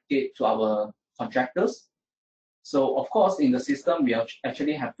certificate to our contractors. So of course, in the system, we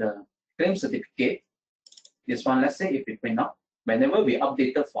actually have the claim certificate. This one, let's say if we print out, whenever we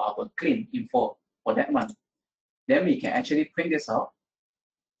updated for our claim info for that month, then we can actually print this out.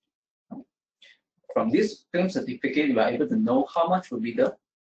 From this claim certificate, we are able to know how much will be the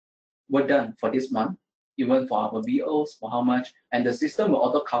work done for this month, even for our VOs, for how much, and the system will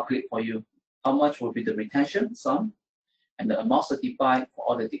auto calculate for you how much will be the retention sum and the amount certified for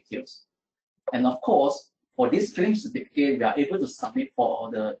all the details. And of course, for this claim certificate, we are able to submit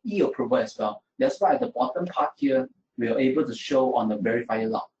for the e-approval as well. That's why at the bottom part here, we are able to show on the verifier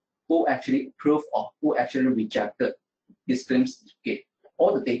log who actually approved or who actually rejected this claim certificate.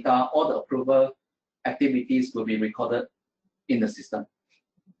 All the data, all the approval activities will be recorded in the system.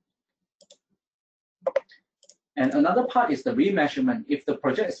 And another part is the remeasurement. If the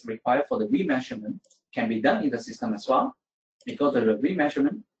project is required for the remeasurement, can be done in the system as well. We go to the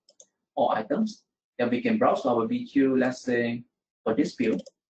remeasurement or items. Then we can browse our BQ, let's say for this field.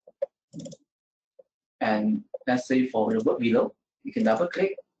 And let's say for the work below, we can double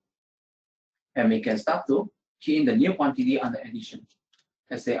click and we can start to key in the new quantity under addition.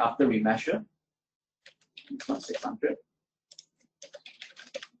 Let's say after remeasure, 600.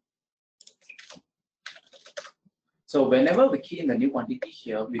 So whenever we key in the new quantity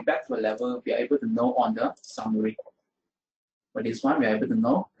here, we back to a level we are able to know on the summary. For this one, we are able to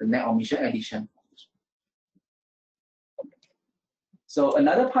know the net omission addition. So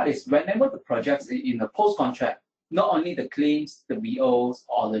another part is whenever the projects in the post-contract, not only the claims, the VOs,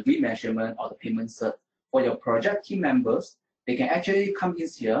 or the remeasurement, or the payment cert, for your project team members, they can actually come in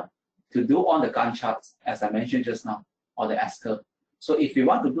here to do all the Gantt charts, as I mentioned just now, or the ESCA. So if you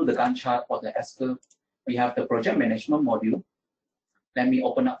want to do the Gantt chart or the ESCA, we have the project management module. Let me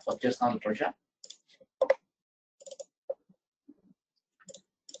open up for just now the project.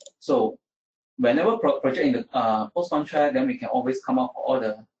 So whenever project in the post-contract, then we can always come up with all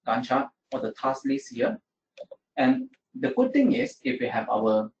the Gantt chart or the task list here. And the good thing is, if we have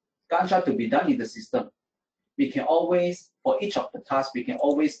our Gantt chart to be done in the system, we can always, for each of the tasks, we can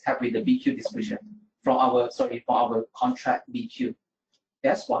always tap with the BQ description from our, for our contract BQ.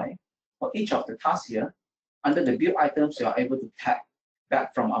 That's why for each of the tasks here, under the build items, you are able to tap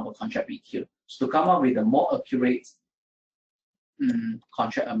back from our contract BQ to come up with a more accurate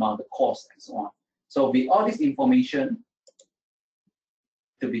contract amount, the cost, and so on. So with all this information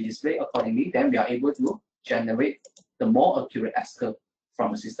to be displayed accordingly, then we are able to generate the more accurate S-curve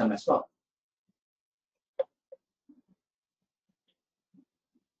from the system as well.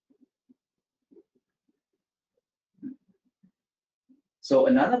 So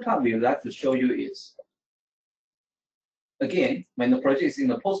another part we would like to show you is, again, when the project is in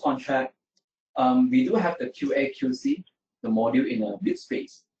the post-contract, we do have the QA/QC, the module in a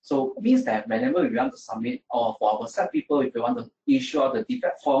BuildSpace. So it means that whenever we want to submit, or for our site people, if we want to issue out the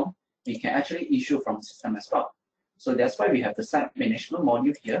defect form, we can actually issue from the system as well. So that's why we have the site management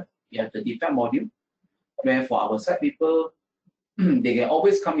module here. We have the defect module, where for our site people, they can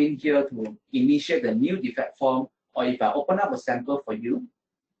always come in here to initiate the new defect form, or if I open up a sample for you,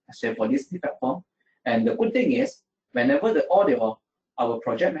 say for this defect form. And the good thing is, whenever our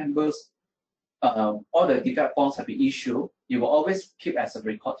project members, all the defect forms have been issued, you will always keep as a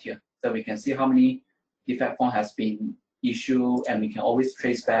record here. So we can see how many defect form has been issued, and we can always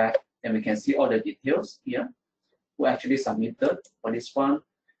trace back, and we can see all the details here, who actually submitted for this one,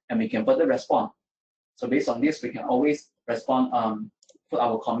 and we can further respond. So based on this, we can always respond, put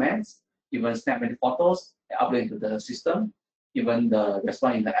our comments, even snap many photos, and upload into the system, even the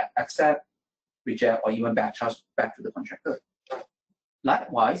respond in the accept, reject, or even back charge back to the contractor.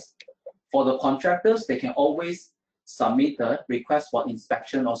 Likewise, for the contractors, they can always submit the request for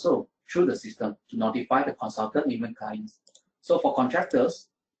inspection also through the system to notify the consultant, even clients. So for contractors,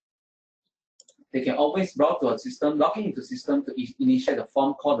 they can always browse to a system, log into the system to initiate a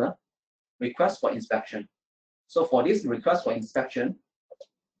form called the request for inspection. So for this request for inspection,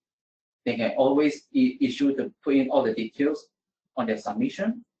 they can always issue to put in all the details on their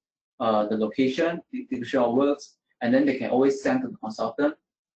submission, the location, the description of works, and then they can always send to the consultant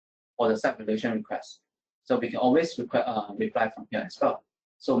or the site relation request. So we can always reply from here as well.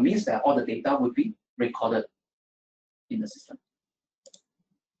 So it means that all the data will be recorded in the system.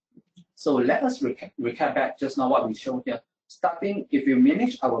 So let us recap back just now what we showed here. Starting, if you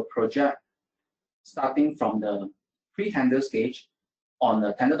manage our project, starting from the pre-tender stage on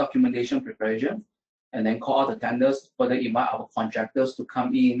the tender documentation preparation, and then call out the tenders, further invite our contractors to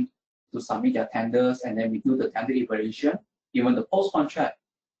come in to submit their tenders, and then we do the tender evaluation. Even the post-contract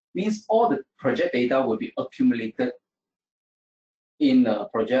means all the project data will be accumulated in the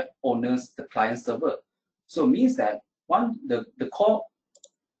project owner's, the client server. So it means that the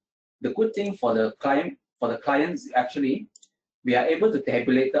good thing for the clients actually, we are able to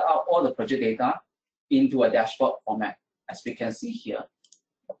tabulate out all the project data into a dashboard format. As we can see here,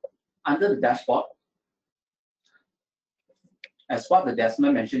 under the dashboard, as what the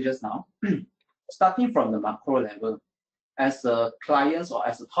Desmond mentioned just now, starting from the macro level, as a clients or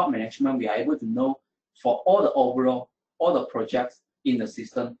as a top management, we are able to know for all the projects in the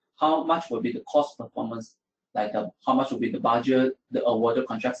system, how much will be the cost performance, like how much will be the budget, the awarded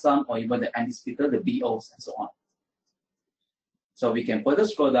contract sum, or even the anticipated, the BOs, and so on. So we can further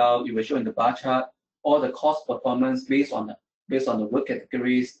scroll down, it will show in the bar chart all the cost performance based on the work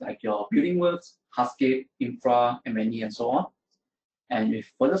categories, like your building works, hardscape, infra, M&E, and so on. And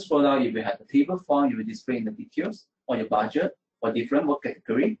if further scroll down, if you have the table form, you will display in the details or your budget for different work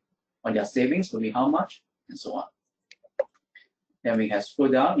category, or their savings will be how much, and so on. Then we can scroll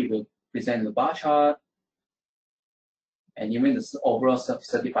down, you will present the bar chart, and even the overall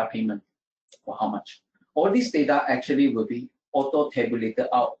certified payment for how much. All this data actually will be auto-tabulated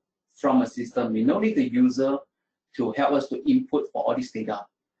out from a system. We don't need the user to help us to input for all this data.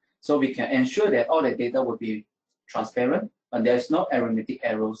 So we can ensure that all the data will be transparent and there's no arithmetic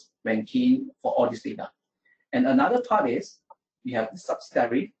errors when keying for all this data. And another part is we have the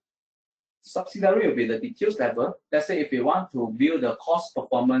subsidiary. Subsidiary will be the details level. Let's say if you want to view the cost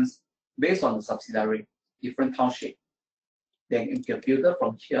performance based on the subsidiary, different township, then you can filter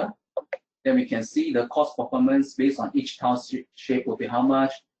from here. Then we can see the cost performance based on each township will be how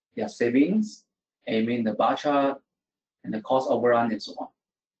much, their savings, I mean the bar chart, and the cost overrun, and so on.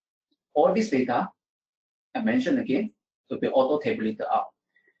 All this data, I mentioned again, will be auto-tabulated out.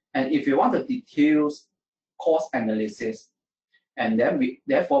 And if you want the details cost analysis, and then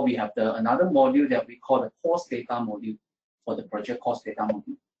therefore we have another module that we call the cost data module for the project cost data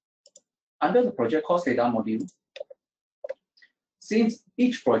module. Under the project cost data module, since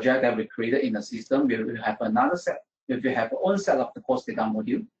each project that we created in the system, we will have another set. If we have our own set of the cost data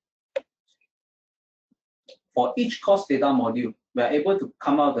module, for each cost data module, we are able to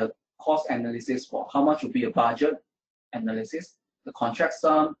come out the cost analysis for how much will be a budget analysis, the contract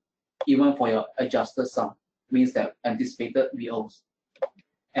sum, even for your adjusted sum, means that anticipated VOs.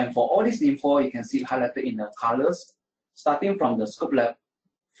 And for all this info, you can see highlighted in the colors. starting from the scope level,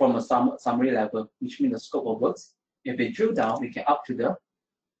 from a summary level, which means the scope of works. If we drill down, we can up to the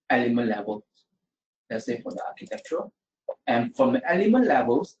element level, let's say for the architectural. And from the element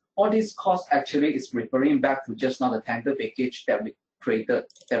levels, all these costs actually is referring back to just now the tender package that we created,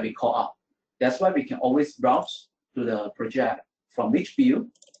 that we call out. That's why we can always browse to the project from which view,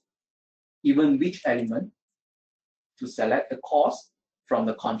 even which element, to select the cost from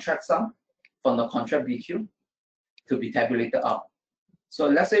the contract sum, from the contract BQ, to be tabulated out. So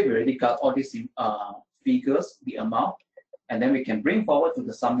let's say we already got all these figures, the amount, and then we can bring forward to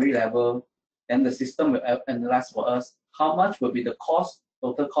the summary level. Then the system will analyze for us how much will be the cost,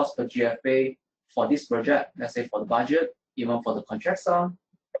 total cost per GFA for this project, let's say for the budget, even for the contract sum,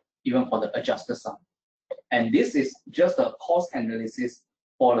 even for the adjusted sum. And this is just a cost analysis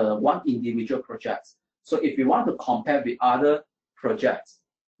for the one individual project. So if we want to compare with other projects,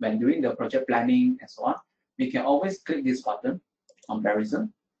 when doing the project planning and so on, we can always click this button,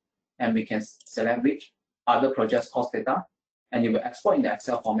 comparison, and we can select which other projects cost data, and it will export in the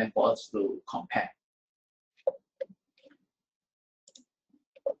Excel format for us to compare.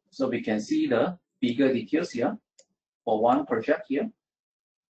 So we can see the bigger details here for one project here.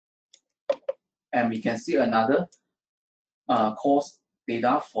 And we can see another cost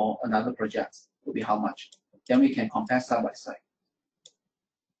data for another project will be how much. Then we can compare side by side.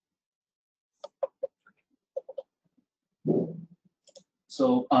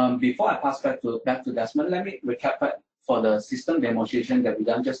 So before I pass back to Desmond, let me recap for the system demonstration that we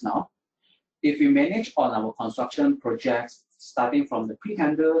done just now. If we manage on our construction projects, starting from the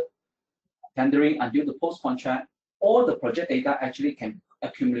tendering until the post-contract, all the project data actually can be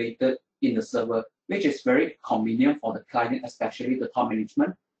accumulated in the server, which is very convenient for the client, especially the top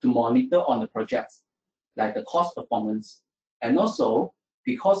management, to monitor on the projects, like the cost performance. And also,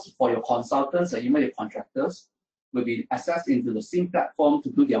 because for your consultants and even your contractors, will be accessed into the same platform to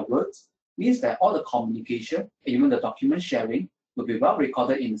do their works, means that all the communication, even the document sharing, will be well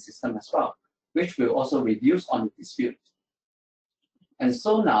recorded in the system as well, which will also reduce on the dispute. And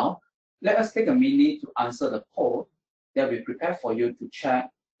so now, let us take a minute to answer the poll that we prepared for you to check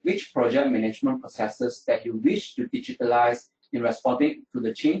which project management processes that you wish to digitalize in responding to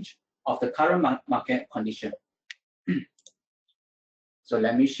the change of the current market condition. So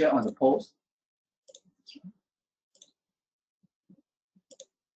let me share on the post.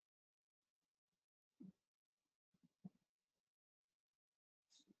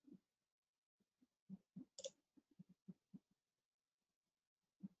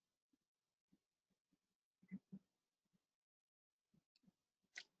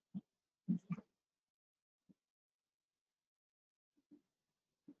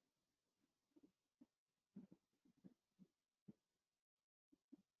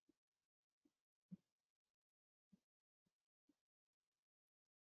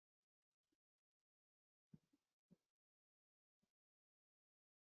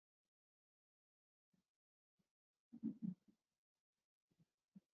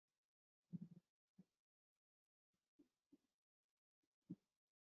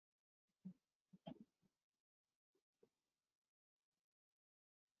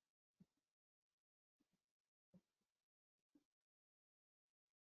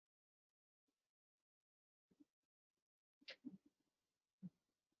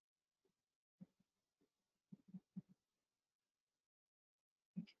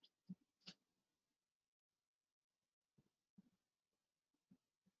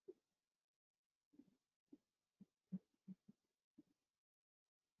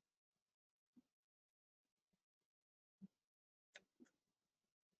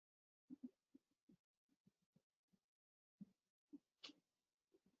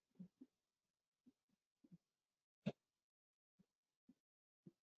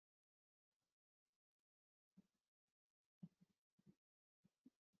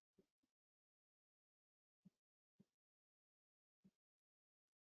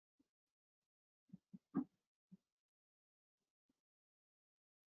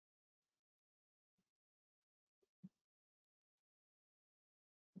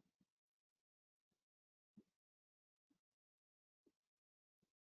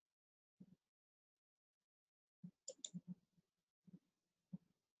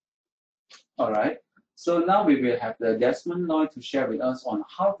 All right. So now we will have the Desmond Loy to share with us on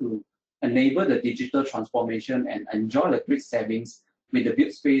how to enable the digital transformation and enjoy the great savings with the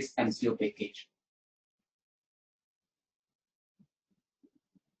BuildSpace MCO package.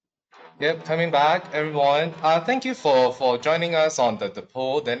 Yep, coming back, everyone. Thank you for joining us on the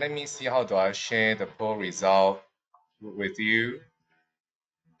poll. Then let me see how do I share the poll result with you.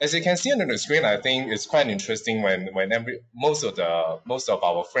 as you can see on the screen, I think it's quite interesting when most of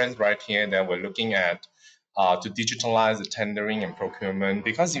our friends right here that we're looking at to digitalize the tendering and procurement,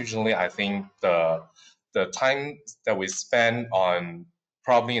 because usually I think the time that we spend on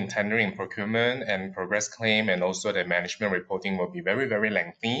probably in tendering and procurement and progress claim and also the management reporting will be very, very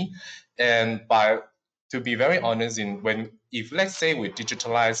lengthy. And to be very honest, if let's say we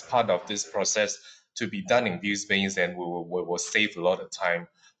digitalize part of this process to be done in BuildSpace, then we will save a lot of time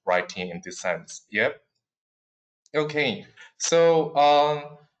writing in this sense. Yep. Okay. So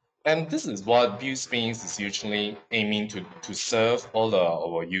and this is what BuildSpace is usually aiming to serve all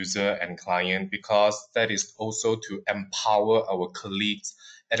our user and client, because that is also to empower our colleagues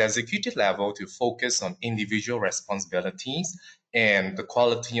at executive level to focus on individual responsibilities and the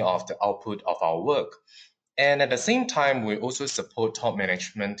quality of the output of our work. And at the same time, we also support top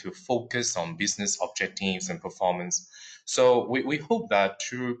management to focus on business objectives and performance. So we hope that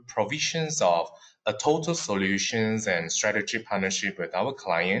through provisions of a total solutions and strategic partnership with our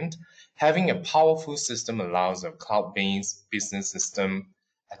client, having a powerful system allows a cloud-based business system,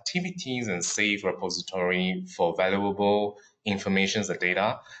 activities and safe repository for valuable information and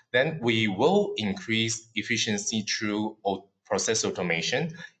data, then we will increase efficiency through process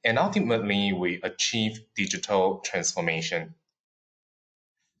automation, and ultimately we achieve digital transformation.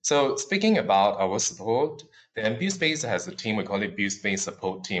 So speaking about our support, then BuildSpace has a team, we call it BuildSpace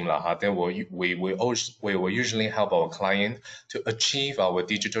support team. Then we will usually help our client to achieve our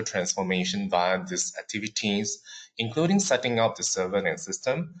digital transformation via these activities, including setting up the server and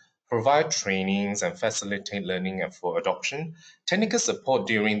system, provide trainings and facilitate learning and for adoption, technical support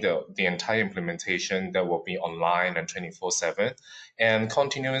during the entire implementation that will be online and 24/7, and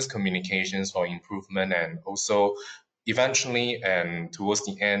continuous communications for improvement, and also eventually and towards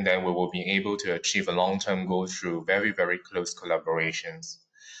the end, then we will be able to achieve a long-term goal through very, very close collaborations.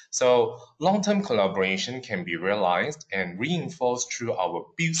 So long-term collaboration can be realized and reinforced through our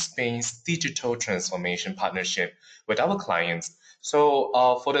BuildSpace digital transformation partnership with our clients. So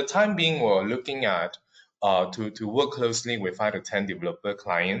for the time being, we're looking at to work closely with 5 to 10 developer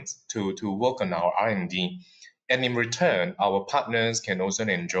clients to work on our R&D. And in return, our partners can also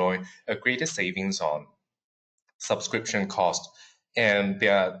enjoy a greater savings on subscription cost. And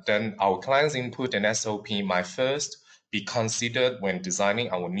then our clients' input and SOP might first be considered when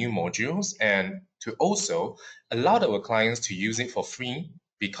designing our new modules, and to also allow our clients to use it for free,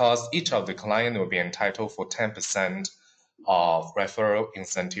 because each of the client will be entitled for 10% of referral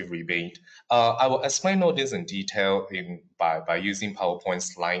incentive rebate. I will explain all this in detail by using PowerPoint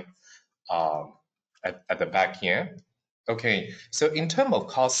slide um, at the back here. Okay, so in terms of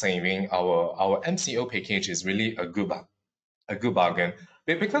cost saving, our MCO package is really a good bargain.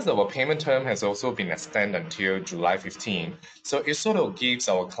 Because our payment term has also been extended until July 15, so it sort of gives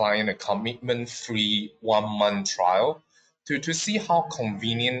our client a commitment-free 1 month trial to see how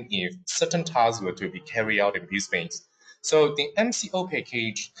convenient if certain tasks were to be carried out in BuildSpace. So the MCO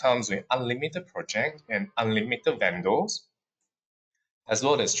package comes with unlimited project and unlimited vendors, as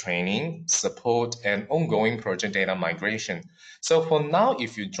well as training, support, and ongoing project data migration. So for now,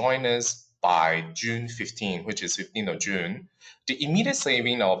 if you join us by June 15, which is 15th of June, the immediate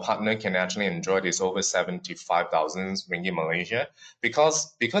saving our partner can actually enjoy is over 75,000 ringgit Malaysia,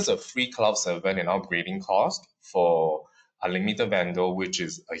 because of free cloud server and upgrading cost for a limited vendor, which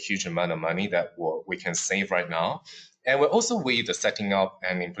is a huge amount of money that we can save right now. And we'll also waive the setting up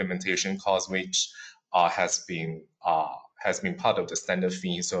and implementation cost, which has been part of the standard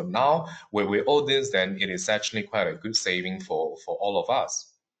fee. So now when we all this, then it is actually quite a good saving for all of us.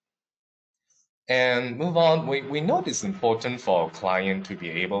 And move on, we know it's important for our client to be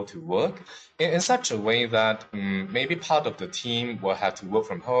able to work in such a way that maybe part of the team will have to work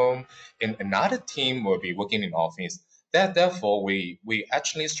from home and another team will be working in office. Therefore, we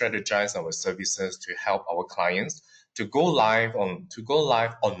actually strategize our services to help our clients to go live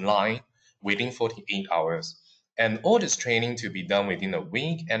online within 48 hours. And all this training to be done within a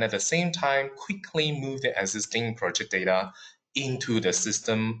week, and at the same time, quickly move the existing project data into the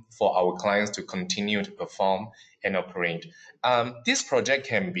system for our clients to continue to perform and operate. This project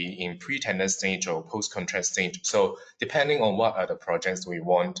can be in pre-tender stage or post-contract stage. So depending on what other projects we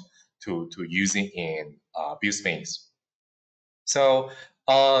want to use it in BuildSpace. So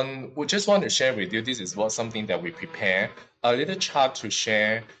we just want to share with you, this is something that we prepare, a little chart to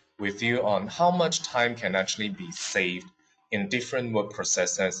share with you on how much time can actually be saved in different work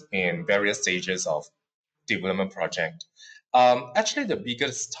processes in various stages of development project. Actually, the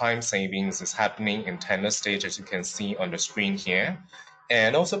biggest time savings is happening in tender stage, as you can see on the screen here,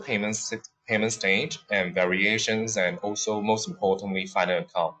 and also payment payment stage and variations, and also most importantly, final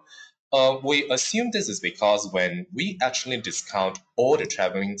account. We assume this is because when we actually discount all the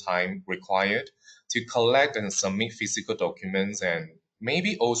traveling time required to collect and submit physical documents, and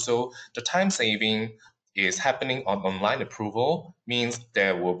maybe also the time saving is happening on online approval, means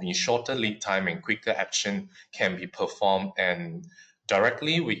there will be shorter lead time and quicker action can be performed, and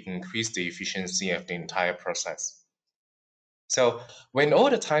directly we increase the efficiency of the entire process. So when all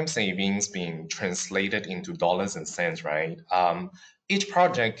the time savings being translated into dollars and cents, right? Each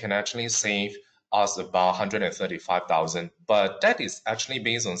project can actually save us about 135,000, but that is actually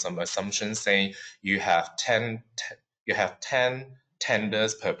based on some assumptions. Say you have 10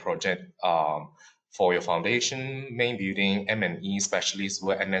 tenders per project for your foundation, main building, M&E specialist,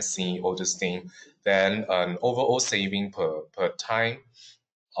 where NSC, all this thing. Then an overall saving per time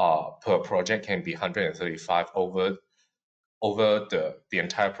per project can be 135 over the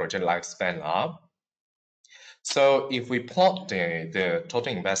entire project lifespan up. So if we plot the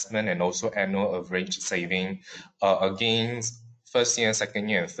total investment and also annual average saving against first year, second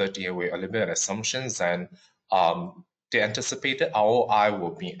year, and third year with a little bit of assumptions, and the anticipated ROI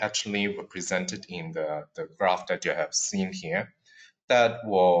will be actually represented in the graph that you have seen here. That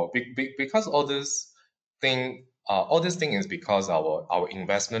will because all this thing is because our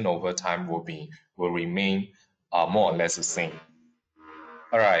investment over time will remain more or less the same.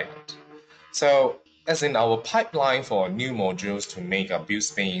 All right. So as in our pipeline for new modules to make our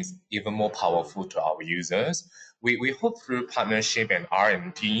BuildSpace even more powerful to our users, we hope through partnership and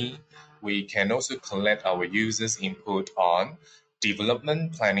R&D, we can also collect our users' input on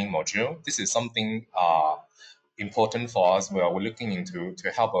development planning module. This is something important for us where we're looking into to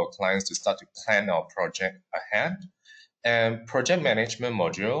help our clients to start to plan our project ahead. And project management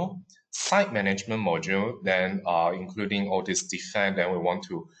module, site management module, then including all this defend, and we want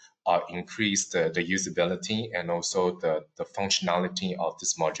to increase the usability and also the functionality of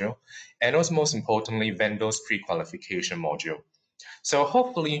this module. And also most importantly, vendors pre-qualification module. So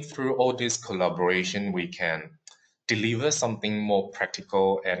hopefully through all this collaboration, we can deliver something more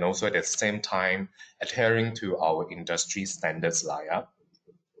practical and also at the same time adhering to our industry standards lineup.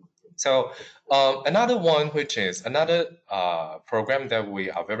 So another one, which is another program that we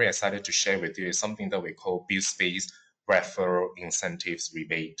are very excited to share with you, is something that we call BuildSpace Referral Incentives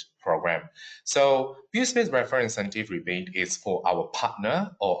Rebate Program. So BuildSpace Referral Incentive Rebate is for our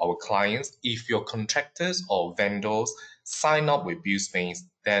partner or our clients. If your contractors or vendors sign up with BuildSpace,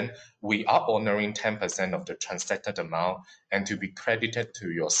 then we are honoring 10% of the transacted amount and to be credited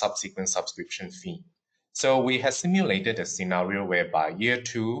to your subsequent subscription fee. So we have simulated a scenario whereby year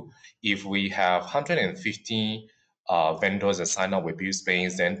 2, if we have 150 vendors that sign up with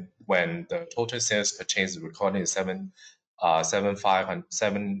BuildSpace, then when the total sales purchase recorded is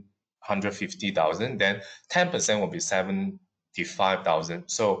 750,000, then 10% will be 75,000.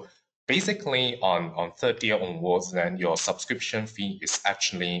 So basically on third year onwards, then your subscription fee is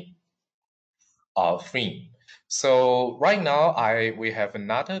actually free. So right now we have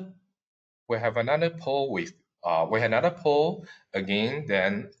another poll again,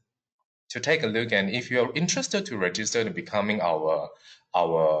 then to take a look. And if you're interested to register to becoming our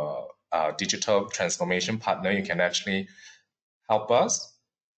digital transformation partner, you can actually help us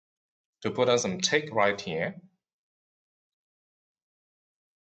to put on some tick right here.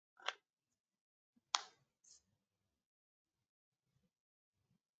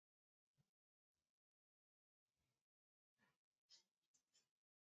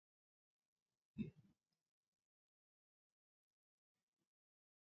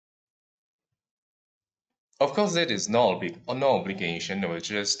 Of course, it is no obligation. We're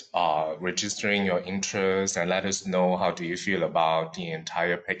just registering your interest and let us know how do you feel about the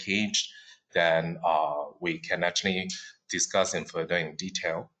entire package. Then we can actually discuss in further in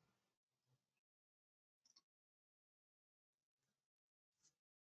detail.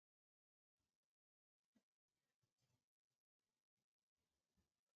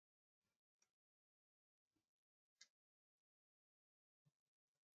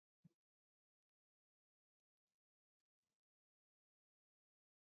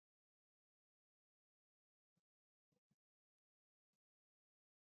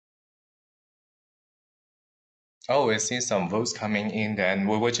 Oh, we see some votes coming in. Then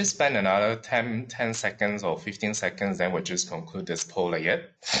we will just spend another 10 seconds or 15 seconds, then we'll just conclude this poll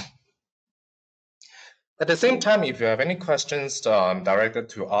yet. At the same time, if you have any questions directed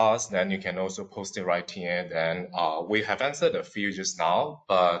to us, then you can also post it right here. Then we have answered a few just now,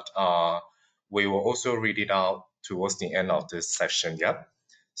 but we will also read it out towards the end of this session. Yep.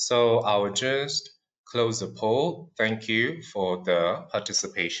 So I will just close the poll. Thank you for the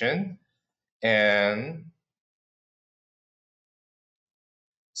participation. And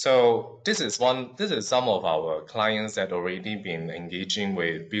so this is some of our clients that already been engaging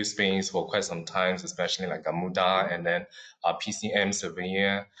with BuildSpace for quite some time, especially like Gamuda and then PCM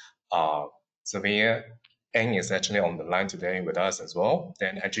Surveyor Eng is actually on the line today with us as well.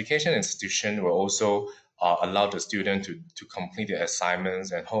 Then education institution will also allow the student to complete their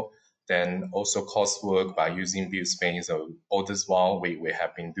assignments and then also coursework by using BuildSpace. So all this while we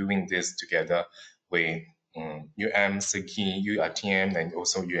have been doing this together with UM, URTM, and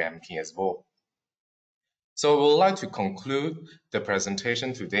also UMP as well. So we would like to conclude the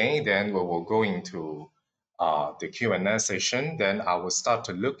presentation today. Then we will go into the Q&A session. Then I will start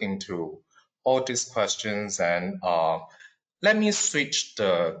to look into all these questions. And let me switch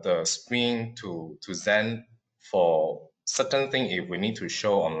the screen to Zen for certain thing if we need to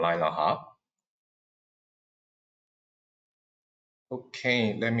show online.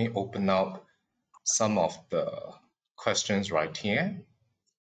 Okay, let me open up some of the questions right here.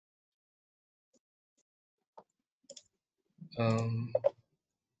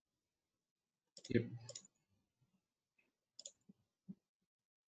 Yep.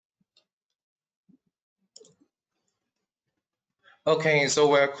 Okay, so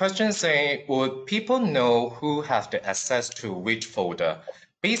we're question saying, would people know who has the access to which folder?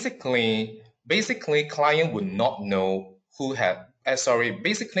 Basically, client would not know who had,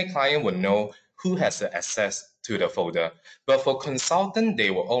 basically client would know who has the access to the folder. But for consultant, they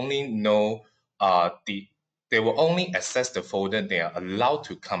will only know they will only access the folder they are allowed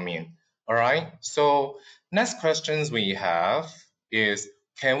to come in. All right. So next questions we have is,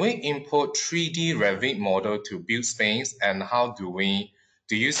 can we import 3D Revit model to BuildSpace, and how do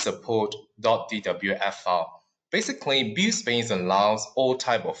you support .dwf file? Basically, BuildSpace allows all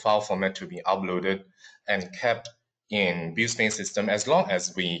type of file format to be uploaded and kept in BuildSpace system as long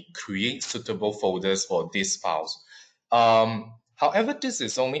as we create suitable folders for these files. However, this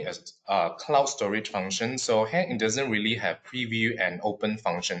is only a cloud storage function, so here it doesn't really have preview and open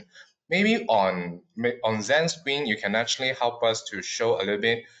function. Maybe on Zen's screen, you can actually help us to show a little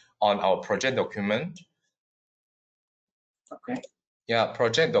bit on our project document. Okay. Yeah,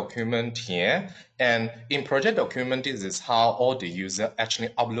 project document here. And in project document, this is how all the user actually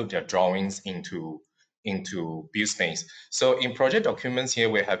upload their drawings into BuildSpace. So in project documents here,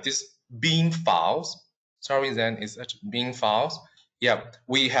 we have this bin files. Sorry, Zen, it's bin files. Yeah,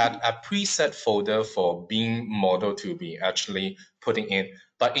 we had a preset folder for bin model to be actually putting in.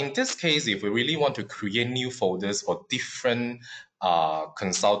 But in this case, if we really want to create new folders for different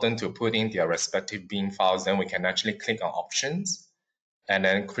consultant to put in their respective bin files, then we can actually click on options and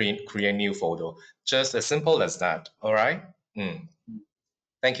then create new folder. Just as simple as that. All right.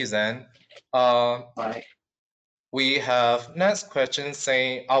 Thank you, Zen. Right. We have next question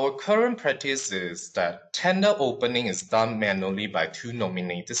saying, our current practice is that tender opening is done manually by 2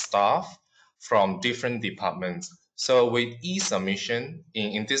 nominated staff from different departments. So with e-submission,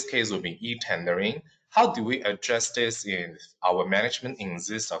 in this case will be e-tendering, how do we address this if our management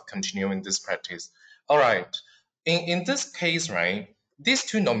insists of continuing this practice? All right. In this case, right, these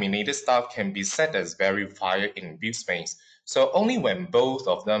 2 nominated staff can be set as verifier in BuildSpace. So only when both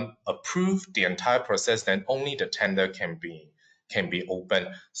of them approve the entire process, then only the tender can be open.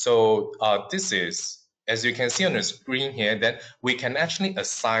 So this is, as you can see on the screen here, that we can actually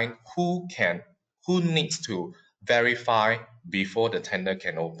assign who needs to verify before the tender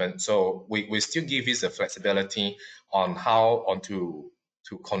can open. So we still give this a flexibility on to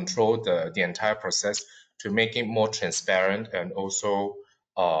control the entire process to make it more transparent and also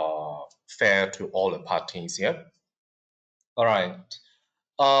fair to all the parties. Yep. All right.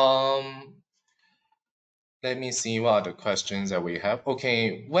 Let me see what are the questions that we have.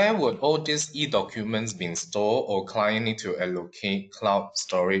 Okay, where would all these e-documents be stored, or client need to allocate cloud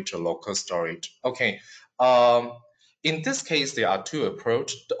storage or local storage? Okay. In this case, there are 2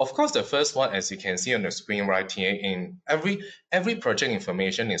 approaches. Of course, the first one, as you can see on the screen right here, in every project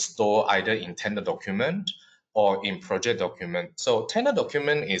information is stored either in tender document or in project document. So tender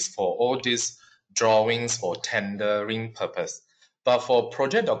document is for all these drawings for tendering purpose. But for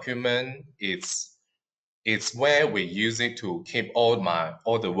project document, it's where we use it to keep all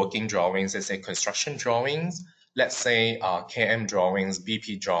the working drawings, let's say construction drawings, let's say KM drawings,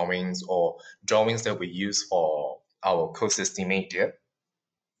 BP drawings, or drawings that we use for our cost estimate. Yeah?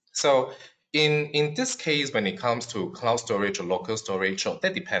 So in this case, when it comes to cloud storage or local storage, so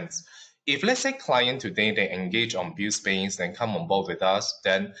that depends. If let's say client today, they engage on BuildSpace and come on board with us,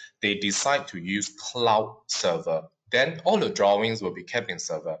 then they decide to use cloud server, then all the drawings will be kept in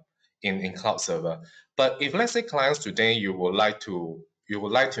server, in cloud server. But if let's say clients today, you would like to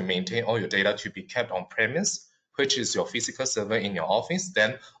would like to maintain all your data to be kept on premise, which is your physical server in your office,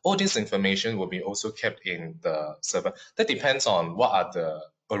 then all this information will be also kept in the server. That depends on what are the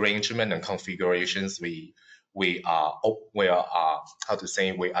arrangement and configurations we are how to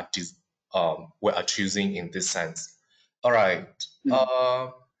say we are choosing in this sense. All right.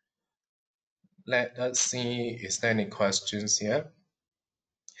 Let us see. Is there any questions here?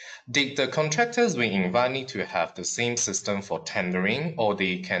 Did the contractors we invite need to have the same system for tendering, or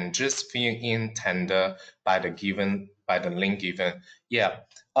they can just fill in tender by the link given? Yeah,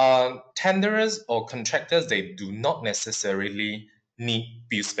 tenderers or contractors, they do not necessarily need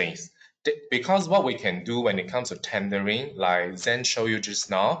BuildSpace, because what we can do when it comes to tendering, like Zen showed you just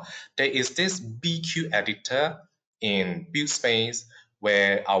now, there is this BQ editor in BuildSpace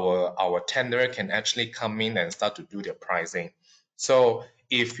where our tenderer can actually come in and start to do their pricing. So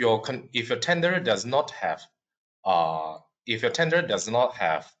if your tenderer does not have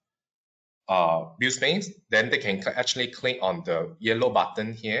BuildSpace, then they can actually click on the yellow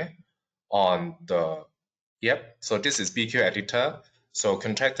button here on the So this is BQ editor. So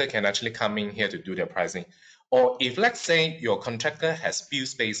contractor can actually come in here to do their pricing. Or if let's say your contractor has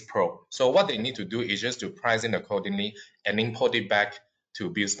BuildSpace Pro, so what they need to do is just to price in accordingly and import it back to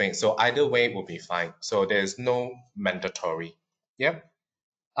BuildSpace. So either way will be fine. So there's no mandatory. Yep.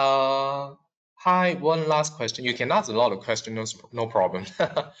 Hi, one last question. You can ask a lot of questions, no problem.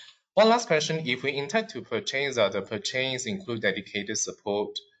 One last question. If we intend to purchase, the purchase include dedicated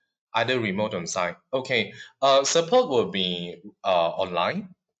support, either remote on site. Okay, support will be online.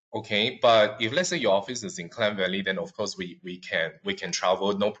 Okay, but if let's say your office is in Clam Valley, then of course we can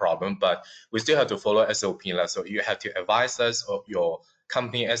travel, no problem. But we still have to follow SOP lah. So you have to advise us of your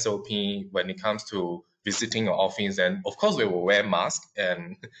company SOP when it comes to visiting your office, and of course we will wear masks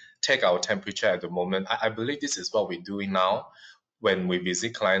and take our temperature at the moment. I believe this is what we're doing now when we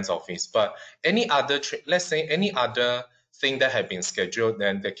visit client's office. But any other let's say any other thing that have been scheduled,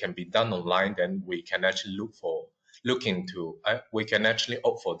 then that can be done online, then we can actually we can actually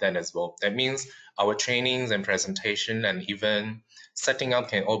opt for that as well. That means our trainings and presentation and even setting up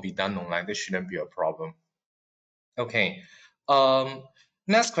can all be done online. This shouldn't be a problem. Okay.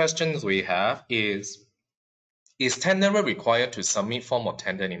 Next questions we have is tenderer required to submit form of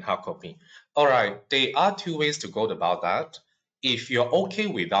tender in hard copy? All right, there are two ways to go about that. If you're okay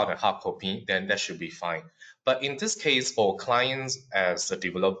without a hard copy, then that should be fine. But in this case, for clients as a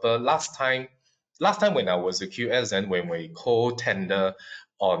developer, last time when I was a QS and when we co-tender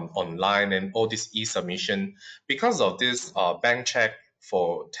online and all this e-submission, because of this bank check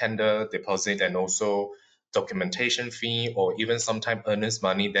for tender deposit and also documentation fee or even sometime earnest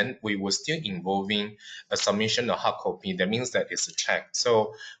money, then we were still involving a submission of hard copy. That means that it's a check.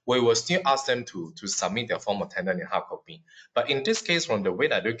 So we will still ask them to submit their form of tender in hard copy. But in this case, from the way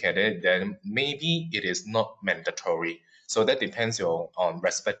I look at it, then maybe it is not mandatory. So that depends on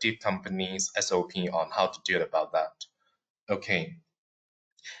respective companies' SOP on how to deal about that. Okay.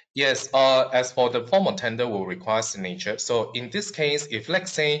 Yes, as for the form of tender will require signature. So in this case, if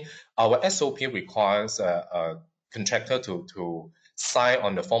let's say our SOP requires a contractor to sign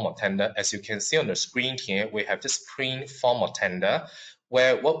on the form of tender, as you can see on the screen here, we have this print form of tender,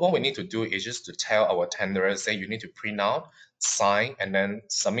 where what we need to do is just to tell our tenderer, say you need to print out, sign, and then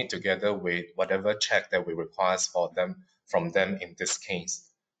submit together with whatever check that we require from them in this case.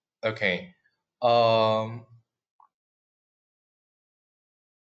 Okay.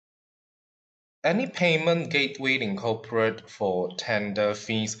 Any payment gateway incorporate for tender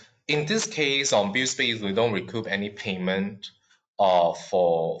fees? In this case, on BuildSpace, we don't recoup any payment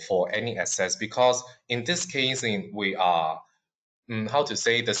for any access, because in this case, we are how to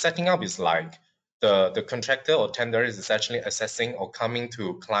say, the setting up is like the contractor or tender is actually accessing or coming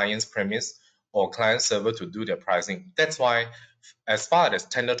to client's premise or client server to do their pricing. That's why, as far as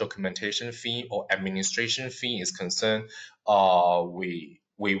tender documentation fee or administration fee is concerned, we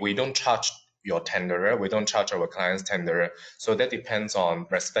don't charge your tenderer, we don't charge our client's tenderer. So that depends on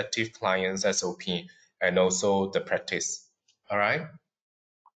respective client's SOP and also the practice. All right.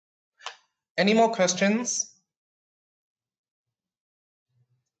 Any more questions?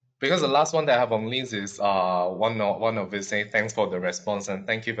 Because the last one that I have on list is one of it saying thanks for the response and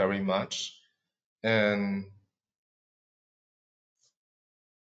thank you very much. And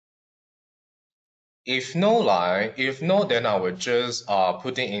if no, then I will just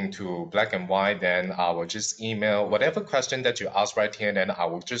put it into black and white. Then I will just email whatever question that you ask right here. Then I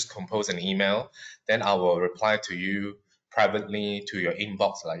will just compose an email. Then I will reply to you privately to your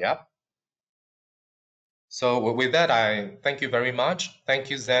inbox. Yeah. So with that, I thank you very much. Thank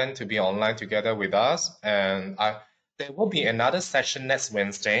you, Zen, to be online together with us. And there will be another session next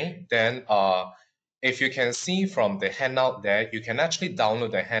Wednesday. Then if you can see from the handout there, you can actually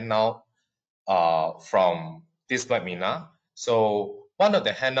download the handout from this webinar. So one of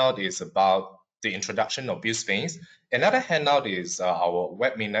the handout is about the introduction of BuildSpace. Another handout is our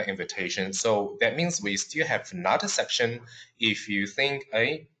webinar invitation. So that means we still have another section. If you think,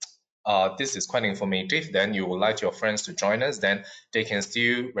 hey, this is quite informative, then you would like your friends to join us, then they can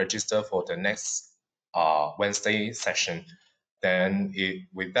still register for the next Wednesday session. Then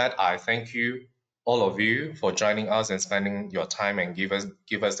with that, I thank you, all of you, for joining us and spending your time and give us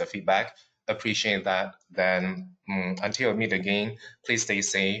the feedback. Appreciate that. Then until we meet again, please stay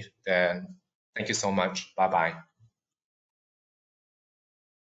safe. Then thank you so much. Bye bye.